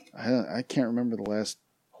doubt it. I can't remember the last...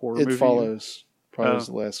 Horror movie? It Follows. Probably was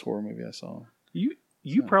the last horror movie I saw.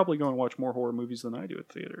 You probably go and watch more horror movies than I do at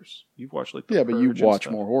theaters. You've watched like but you watch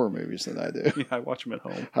more horror movies than I do. Yeah, I watch them at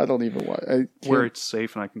home. I don't even watch where it's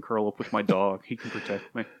safe and I can curl up with my dog. He can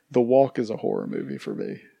protect me. The Walk is a horror movie for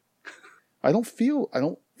me. I don't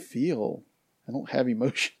have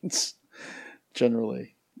emotions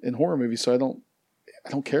generally in horror movies, so I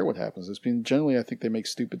don't care what happens. Generally I think they make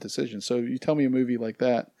stupid decisions. So you tell me a movie like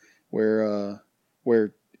that where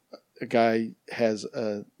a guy has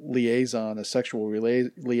a sexual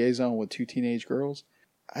liaison with 2 teenage girls,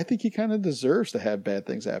 I think he kind of deserves to have bad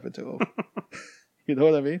things happen to him. You know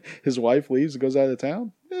what I mean? His wife leaves and goes out of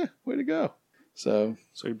town. Yeah, way to go. So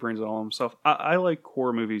he brings it all himself. I like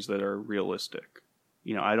horror movies that are realistic.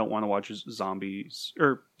 You know, I don't want to watch zombies,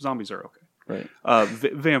 or zombies are okay. Right.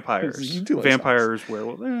 Vampires. You do like vampires,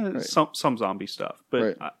 werewolves, Right. some zombie stuff. But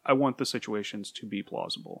Right. I want the situations to be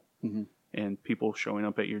plausible. Mhm. And people showing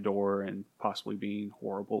up at your door and possibly being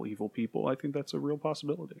horrible, evil people, I think that's a real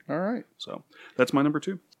possibility. All right. So that's my number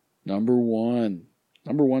 2. Number one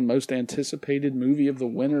most anticipated movie of the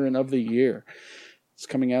winter and of the year. It's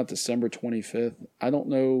coming out December 25th. I don't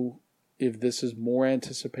know if this is more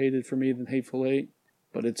anticipated for me than Hateful Eight,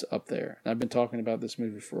 but it's up there. And I've been talking about this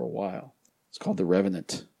movie for a while. It's called The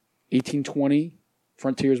Revenant. 1820,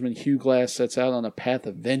 frontiersman Hugh Glass sets out on a path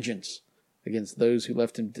of vengeance against those who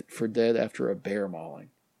left him for dead after a bear mauling.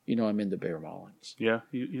 You know I'm into bear maulings. Yeah,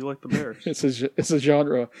 you like the bears. It's a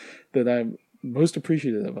genre that I'm most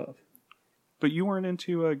appreciative of. But you weren't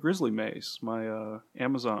into Grizzly Maze, my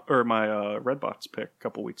Amazon or my Redbox pick a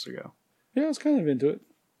couple weeks ago. Yeah, I was kind of into it.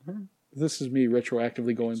 This is me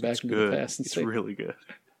retroactively going back into the past and it's saying, really good.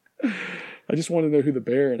 I just want to know who the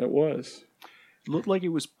bear in it was. It looked like it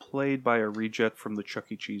was played by a reject from the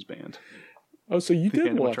Chuck E. Cheese band. Oh, so you The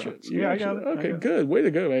did watch animatronics. it? You Yeah, I watched got it. I Okay, got it. good. Way to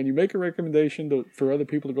go, man. You make a recommendation for other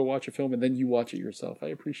people to go watch a film, and then you watch it yourself. I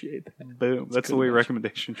appreciate that. Boom. That's the good way match.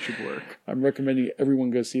 recommendations should work. I'm recommending everyone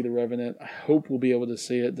go see The Revenant. I hope we'll be able to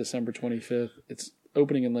see it December 25th. It's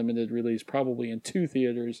opening in limited release, probably in 2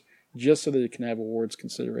 theaters, just so that it can have awards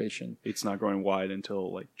consideration. It's not going wide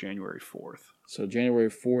until like January 4th. So January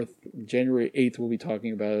 4th, January 8th, we'll be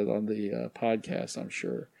talking about it on the podcast, I'm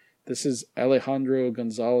sure. This is Alejandro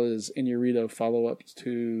Gonzalez Iñárritu follow-up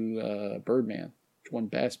to Birdman, which won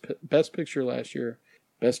Best Picture last year,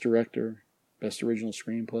 Best Director, Best Original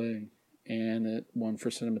Screenplay, and it won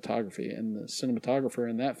for cinematography. And the cinematographer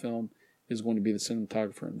in that film is going to be the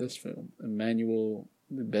cinematographer in this film, Emmanuel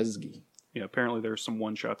Lubezki. Yeah, apparently there's some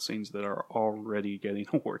one-shot scenes that are already getting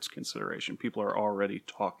awards consideration. People are already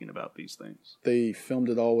talking about these things. They filmed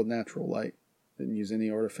it all with natural light. Didn't use any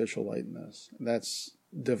artificial light in this. That's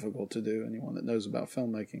difficult to do. Anyone that knows about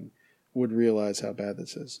filmmaking would realize how bad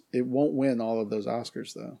this is. It won't win all of those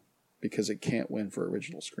Oscars, though, because it can't win for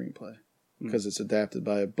original screenplay, because it's adapted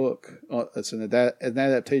by a book. It's an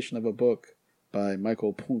adaptation of a book by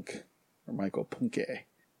Michael Punke, or Michael Punke.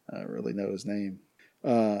 I don't really know his name.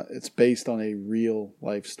 It's based on a real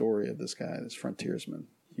life story of this guy, this frontiersman,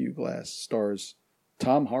 Hugh Glass. Stars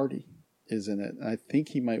Tom Hardy is in it. And I think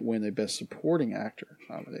he might win a Best Supporting Actor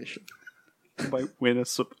nomination. He might win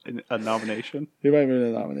a nomination. He might win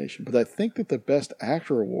a nomination, but I think that the Best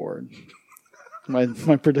Actor award, my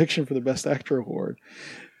prediction for the Best Actor award,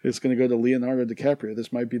 is going to go to Leonardo DiCaprio.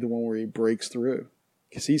 This might be the one where he breaks through,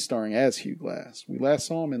 because he's starring as Hugh Glass. We last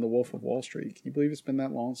saw him in The Wolf of Wall Street. Can you believe it's been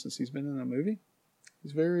that long since he's been in a movie?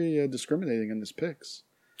 He's very discriminating in his picks.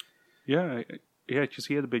 Yeah, because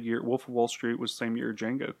he had a big year. Wolf of Wall Street was the same year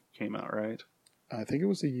Django came out, right? I think it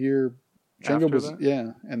was the year Django After was, that?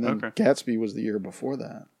 yeah, and then Okay. Gatsby was the year before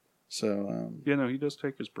that. So, Yeah, no, he does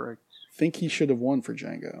take his breaks. think he should have won for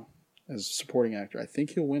Django as a supporting actor. I think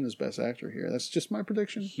he'll win as Best Actor here. That's just my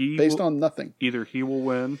prediction, based on nothing. Either he will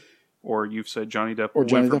win, or you've said Johnny Depp Or will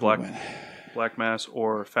Johnny win for Depp will win. Black Mass,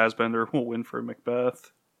 or Fassbender will win for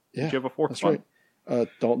Macbeth. Yeah, Did you have a fourth that's one? right.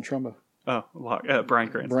 Dalton Trumbo. Oh, Bryan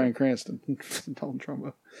Cranston. Bryan Cranston. Dalton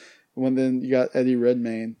Trumbo. And then you got Eddie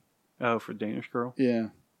Redmayne. Oh, for Danish Girl? Yeah.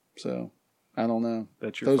 So, I don't know.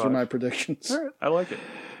 That's your Those are 5. my predictions. All right, I like it.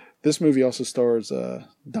 This movie also stars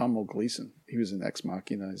Domhnall Gleeson. He was in Ex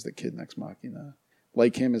Machina. He's the kid in Ex Machina.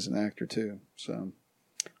 Like him as an actor, too. So,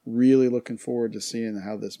 really looking forward to seeing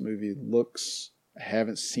how this movie looks. I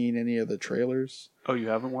haven't seen any of the trailers. Oh, you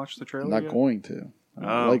haven't watched the trailer Not yet? going to. I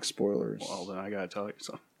don't like spoilers. Well, then I got to tell you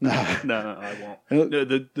something. No. no, I won't.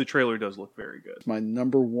 The trailer does look very good. My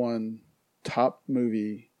number one top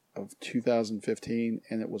movie of 2015,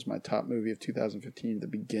 and it was my top movie of 2015 at the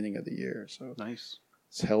beginning of the year. So nice.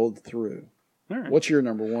 It's held through. All right. What's your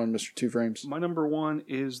number one, Mr. Two Frames? My number one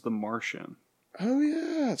is The Martian. Oh,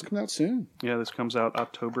 yeah. It's coming out soon. Yeah, this comes out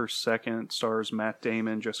October 2nd. Stars Matt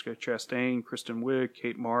Damon, Jessica Chastain, Kristen Wiig,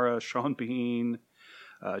 Kate Mara, Sean Bean,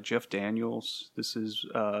 Jeff Daniels. This is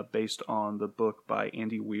based on the book by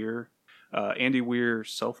Andy Weir. Andy Weir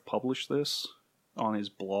self-published this on his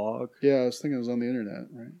blog. Yeah, I was thinking it was on the internet,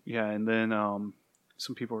 right? Yeah, and then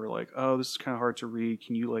some people were like, "Oh, this is kind of hard to read.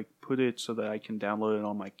 Can you put it so that I can download it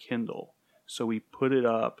on my Kindle?" So we put it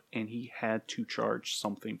up, and he had to charge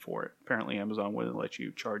something for it. Apparently, Amazon wouldn't let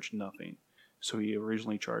you charge nothing. So he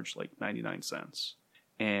originally charged like 99 cents.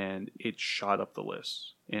 And it shot up the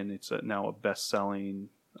list. And it's now a best-selling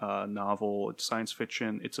novel. It's science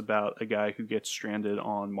fiction. It's about a guy who gets stranded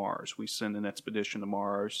on Mars. We send an expedition to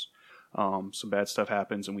Mars. Some bad stuff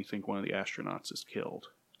happens, and we think one of the astronauts is killed.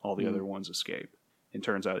 All the other ones escape. And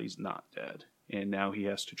turns out he's not dead. And now he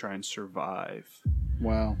has to try and survive.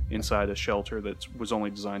 Wow. Inside a shelter that was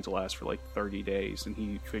only designed to last for like 30 days. And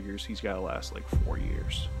he figures he's got to last like 4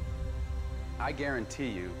 years. I guarantee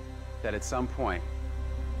you that at some point,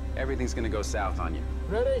 everything's gonna go south on you.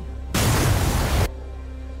 Ready?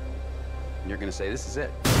 And you're gonna say, this is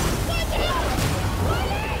it.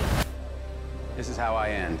 This is how I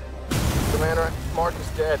end. Commander, Mark is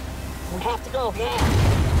dead. We have to go now.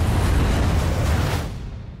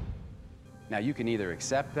 Now you can either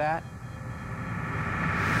accept that,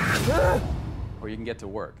 or you can get to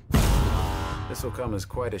work. This will come as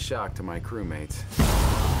quite a shock to my crewmates.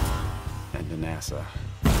 And to NASA.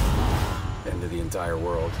 And to the entire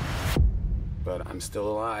world. But I'm still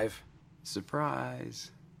alive.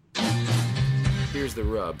 Surprise. Here's the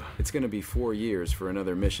rub. It's gonna be 4 years for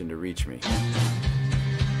another mission to reach me.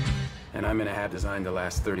 And I'm gonna have designed to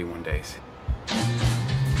last 31 days.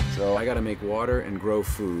 So I gotta make water and grow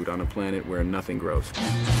food on a planet where nothing grows.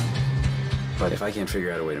 But if I can't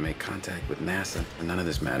figure out a way to make contact with NASA, then none of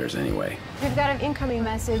this matters anyway. We've got an incoming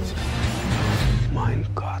message. Mein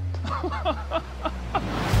Gott.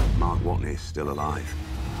 Mark Watney's still alive.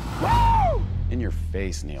 In your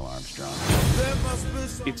face, Neil Armstrong.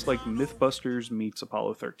 It's like Mythbusters meets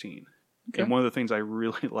Apollo 13. Okay. And one of the things I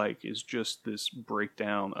really like is just this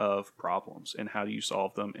breakdown of problems and how do you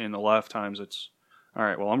solve them. And a lot of times it's, all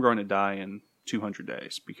right, well, I'm going to die in 200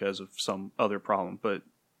 days because of some other problem. But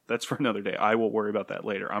that's for another day. I will worry about that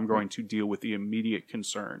later. I'm going to deal with the immediate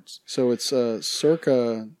concerns. So it's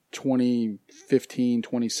circa 2015,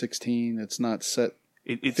 2016. It's not set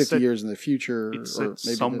 50 years in the future. It's or set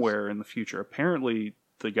maybe somewhere in the future. Apparently,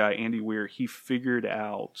 the guy, Andy Weir, he figured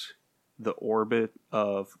out the orbit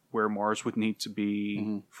of where Mars would need to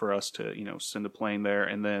be for us to, send a plane there.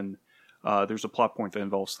 And then there's a plot point that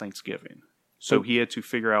involves Thanksgiving. So he had to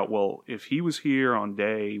figure out, well, if he was here on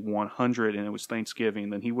day 100 and it was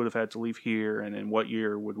Thanksgiving, then he would have had to leave here. And in what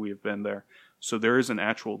year would we have been there? So there is an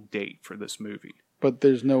actual date for this movie. But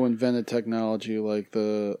there's no invented technology like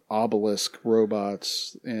the obelisk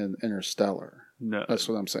robots in Interstellar. No. That's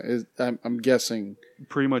what I'm saying. I'm guessing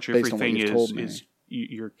pretty much based on what everything you've told me. is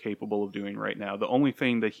you're capable of doing right now. The only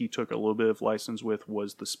thing that he took a little bit of license with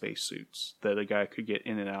was the spacesuits, that a guy could get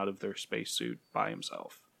in and out of their spacesuit by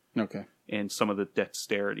himself. Okay. And some of the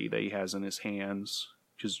dexterity that he has in his hands,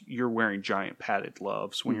 because you're wearing giant padded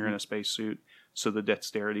gloves when you're in a spacesuit, so the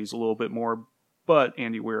dexterity is a little bit more. But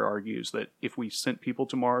Andy Weir argues that if we sent people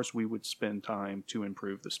to Mars, we would spend time to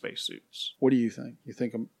improve the spacesuits. What do you think? You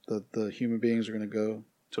think the human beings are going to go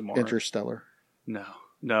to Mars? Interstellar? No.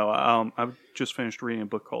 I've just finished reading a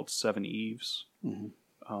book called Seven Eves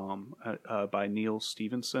by Neil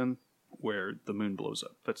Stephenson, where the moon blows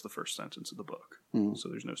up. That's the first sentence of the book. So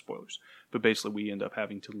there's no spoilers. But basically, we end up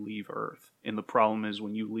having to leave Earth. And the problem is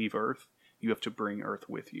when you leave Earth, you have to bring Earth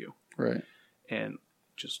with you. Right. And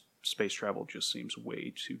just space travel just seems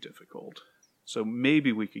way too difficult. So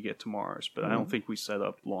maybe we could get to Mars, but I don't think we set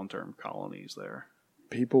up long-term colonies there.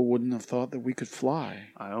 People wouldn't have thought that we could fly.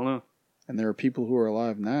 I don't know. And there are people who are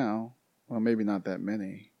alive now, well, maybe not that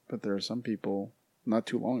many, but there are some people not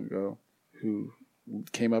too long ago who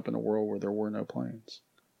came up in a world where there were no planes.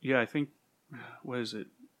 Yeah, I think, what is it?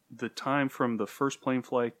 The time from the first plane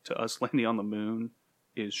flight to us landing on the moon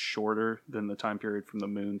is shorter than the time period from the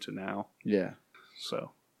moon to now. Yeah.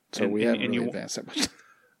 So we haven't really advanced that much.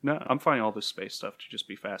 No, I'm finding all this space stuff to just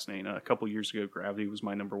be fascinating. A couple years ago, Gravity was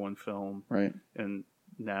my #1 film. Right. And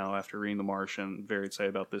now, after reading The Martian, very excited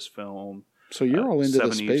about this film. So you're all into 70s.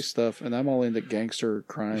 the space stuff, and I'm all into gangster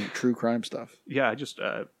crime, true crime stuff. Yeah, I just,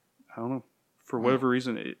 I don't know. For whatever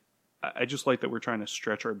reason, I just like that we're trying to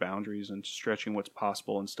stretch our boundaries and stretching what's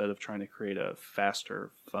possible instead of trying to create a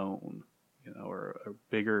faster phone, or a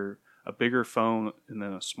bigger phone and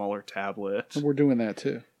then a smaller tablet. And we're doing that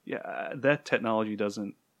too. Yeah, that technology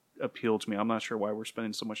doesn't appeal to me. I'm not sure why we're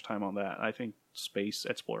spending so much time on that. I think space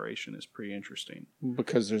exploration is pretty interesting.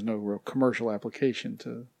 Because there's no real commercial application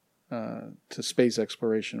to space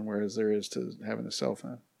exploration, whereas there is to having a cell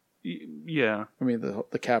phone. Yeah. I mean,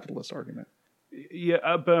 the capitalist argument.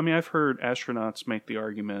 Yeah, but I mean, I've heard astronauts make the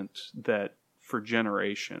argument that for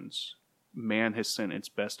generations, man has sent its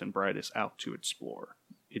best and brightest out to explore.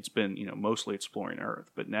 It's been, mostly exploring Earth,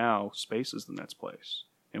 but now space is the next place.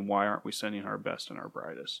 And why aren't we sending our best and our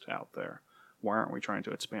brightest out there? Why aren't we trying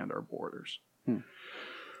to expand our borders?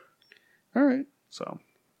 All right.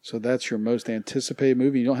 So that's your most anticipated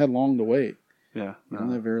movie. You don't have long to wait. Yeah. You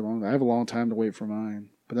don't have very long. I have a long time to wait for mine,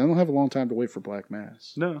 but I don't have a long time to wait for Black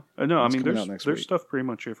Mass. No. I mean, coming out next there's week. stuff pretty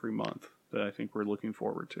much every month that I think we're looking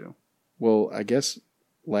forward to. Well, I guess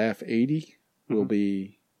Laugh 80 will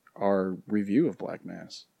be our review of Black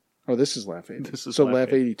Mass. Oh, this is Laugh 80. So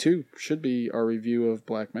Laugh 82 should be our review of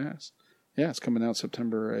Black Mass. Yeah, it's coming out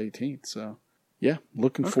September 18th. So, yeah,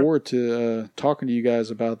 looking forward to talking to you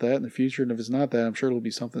guys about that in the future. And if it's not that, I'm sure it'll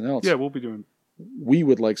be something else. Yeah, we'll be doing. We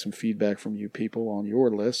would like some feedback from you people on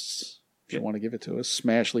your lists. If you want to give it to us,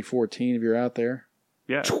 Smashly14 if you're out there.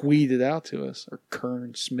 Yeah. Tweet it out to us. Or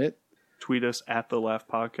Kern Smith. Tweet us at The Laugh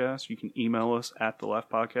Podcast. You can email us at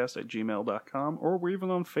thelaughpodcast@gmail.com, or we're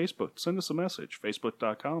even on Facebook. Send us a message,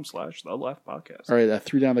 facebook.com/The Laugh Podcast. All right, I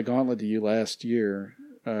threw down the gauntlet to you last year,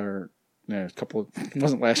 it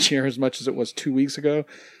wasn't last year as much as it was 2 weeks ago,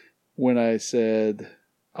 when I said,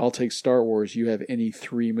 I'll take Star Wars. You have any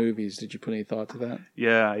 3 movies. Did you put any thought to that?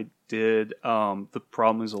 Yeah, I did. The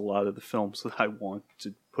problem is a lot of the films that I want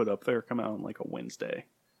to put up there come out on like a Wednesday.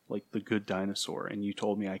 Like The Good Dinosaur, and you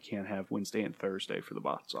told me I can't have Wednesday and Thursday for the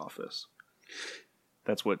box office.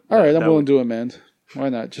 That's what... All right, I'm willing to amend. Why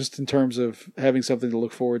not? Just in terms of having something to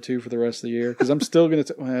look forward to for the rest of the year. Because I'm still going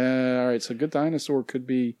to... all right, so Good Dinosaur could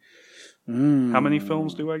be... How many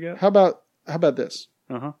films do I get? How about this?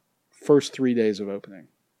 Uh-huh. First 3 days of opening.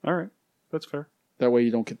 All right, that's fair. That way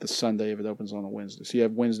you don't get the Sunday if it opens on a Wednesday. So you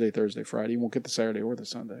have Wednesday, Thursday, Friday. You won't get the Saturday or the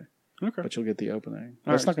Sunday. Okay. But you'll get the opening.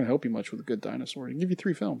 All That's right. not going to help you much with A Good Dinosaur. I can give you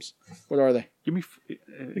 3 films. What are they? Give me...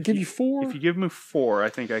 give you 4? If you give me 4, I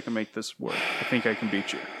think I can make this work. I think I can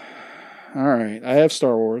beat you. All right. I have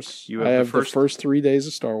Star Wars. You have I the have first- the first 3 days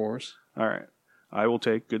of Star Wars. All right. I will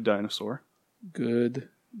take Good Dinosaur. Good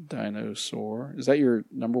Dinosaur. Is that your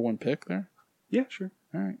number 1 pick there? Yeah, sure.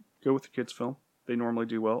 All right. Go with the kids' film. They normally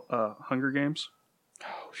do well. Hunger Games.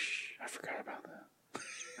 Oh, I forgot about that.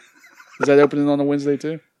 Is that opening on a Wednesday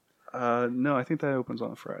too? No, I think that opens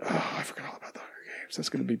on a Friday. Oh, I forgot all about the Hunger Games. That's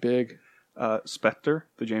going to be big. Spectre,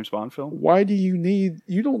 the James Bond film. Why do you need...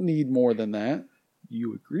 You don't need more than that.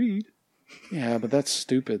 You agreed. Yeah, but that's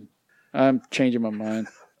stupid. I'm changing my mind.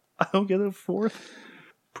 I don't get a 4th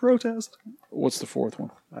protest. What's the 4th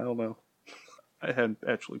one? I don't know. I hadn't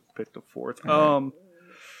actually picked a 4th. How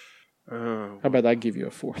about I give you a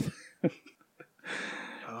 4th?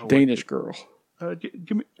 Danish Girl.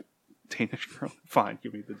 Give me Danish Girl. Fine,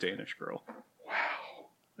 give me the Danish Girl. Wow.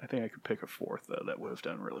 I think I could pick a 4th though. That would have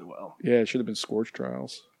done really well. Yeah, it should have been Scorch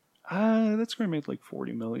Trials. That's going to make like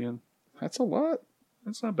 $40 million. That's a lot.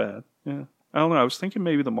 That's not bad. Yeah. I don't know. I was thinking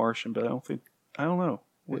maybe The Martian, but I don't know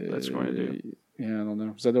what that's going to do. Yeah, I don't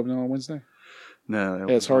know. Is that opening on Wednesday? No.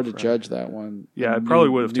 Yeah, it's hard to judge that one. Yeah, I probably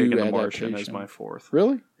would have taken The Martian as my 4th.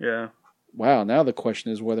 Really? Yeah. Wow, now the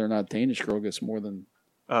question is whether or not Danish Girl gets more than...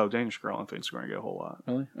 Oh, Danish Girl, I think it's going to get a whole lot.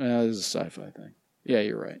 Really? This is a sci-fi thing. Yeah,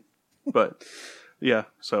 you're right. But, yeah,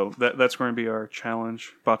 so that's going to be our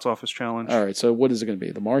challenge, box office challenge. All right, so what is it going to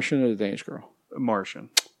be? The Martian or the Danish Girl? Martian.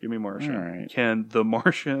 Give me Martian. All right. Can The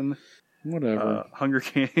Martian, whatever, Hunger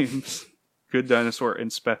Games, Good Dinosaur,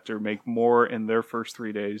 and Spectre make more in their first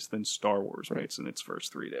 3 days than Star Wars makes in its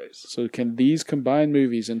first 3 days? So can these combined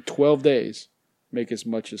movies in 12 days make as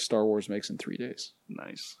much as Star Wars makes in 3 days?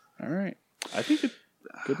 Nice. All right. I think it...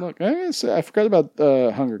 Good luck. I forgot about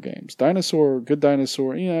Hunger Games. Dinosaur, Good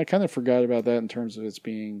Dinosaur. I kind of forgot about that in terms of its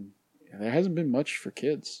being... There hasn't been much for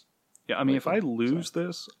kids. Yeah, I mean, if I lose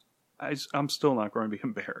this, I'm still not going to be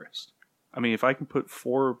embarrassed. I mean, if I can put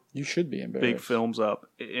 4 you should be embarrassed. big films up,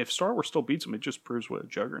 if Star Wars still beats them, it just proves what a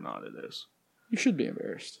juggernaut it is. You should be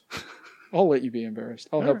embarrassed. I'll let you be embarrassed.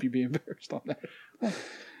 I'll help you be embarrassed on that.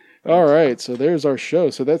 All right, so there's our show.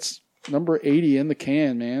 So that's number 80 in the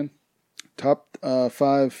can, man. Top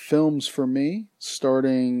 5 films for me,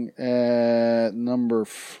 starting at number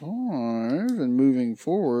 5 and moving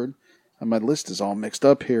forward. And my list is all mixed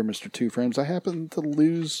up here, Mr. Two Frames. I happen to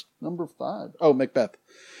lose number 5. Oh, Macbeth.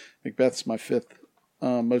 Macbeth's my 5th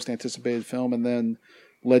most anticipated film. And then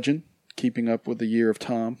Legend, Keeping Up with the Year of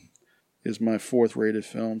Tom, is my 4th rated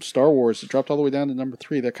film. Star Wars, it dropped all the way down to number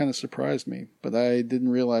 3. That kind of surprised me. But I didn't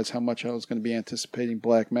realize how much I was going to be anticipating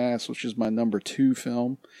Black Mass, which is my number 2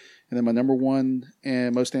 film. And then my number 1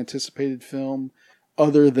 and most anticipated film,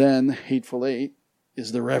 other than Hateful Eight,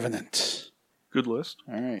 is The Revenant. Good list.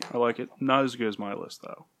 All right. I like it. Not as good as my list,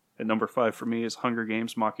 though. At number 5 for me is Hunger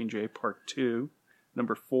Games Mockingjay Part 2.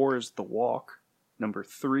 Number 4 is The Walk. Number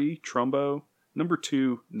 3, Trumbo. Number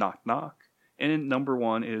 2, Knock Knock. And number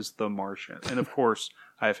 1 is The Martian. And of course,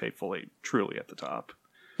 I have Hateful Eight truly at the top.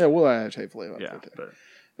 Yeah, well, I have Hateful Eight. Yeah,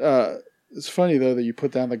 but... It's funny, though, that you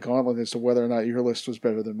put down the gauntlet as to whether or not your list was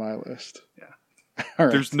better than my list. Yeah. All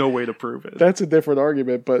right. There's no way to prove it. That's a different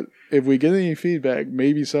argument, but if we get any feedback,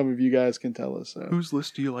 maybe some of you guys can tell us. Whose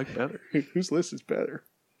list do you like better? Whose list is better?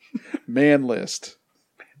 Man list.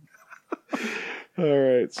 All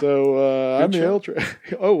right, so I'm the Ultra.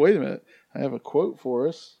 Oh, wait a minute. I have a quote for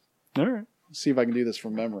us. All right. Let's see if I can do this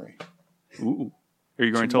from memory. Ooh. Are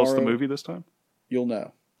you going to tell us the movie this time? You'll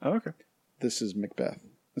know. Oh, okay. This is Macbeth.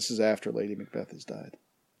 This is after Lady Macbeth has died.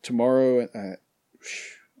 Tomorrow,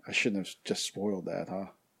 I shouldn't have just spoiled that, huh?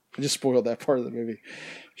 I just spoiled that part of the movie.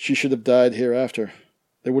 She should have died hereafter.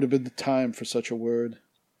 There would have been the time for such a word.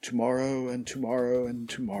 Tomorrow and tomorrow and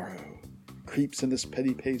tomorrow creeps in this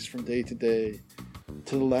petty pace from day to day,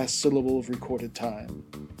 to the last syllable of recorded time.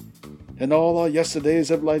 And all our yesterdays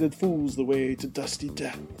have lighted fools the way to dusty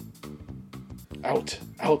death. Out,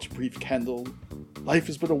 out, brief candle, life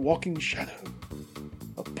has been a walking shadow,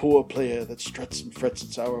 a poor player that struts and frets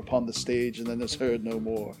its hour upon the stage and then is heard no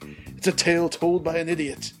more. It's a tale told by an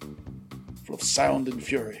idiot, full of sound and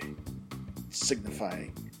fury,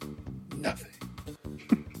 signifying nothing.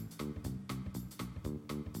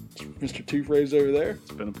 Mr. Two-Phrase over there.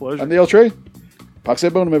 It's been a pleasure. I'm the L-Trade. Pax et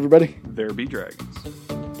bonum, everybody. There be dragons.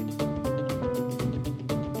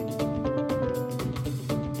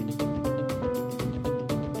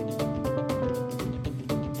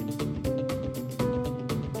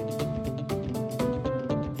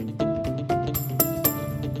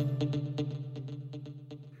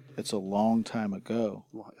 It's a long time ago.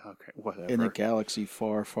 Okay, whatever. In a galaxy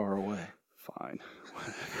far, far away. Fine.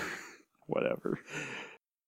 Whatever.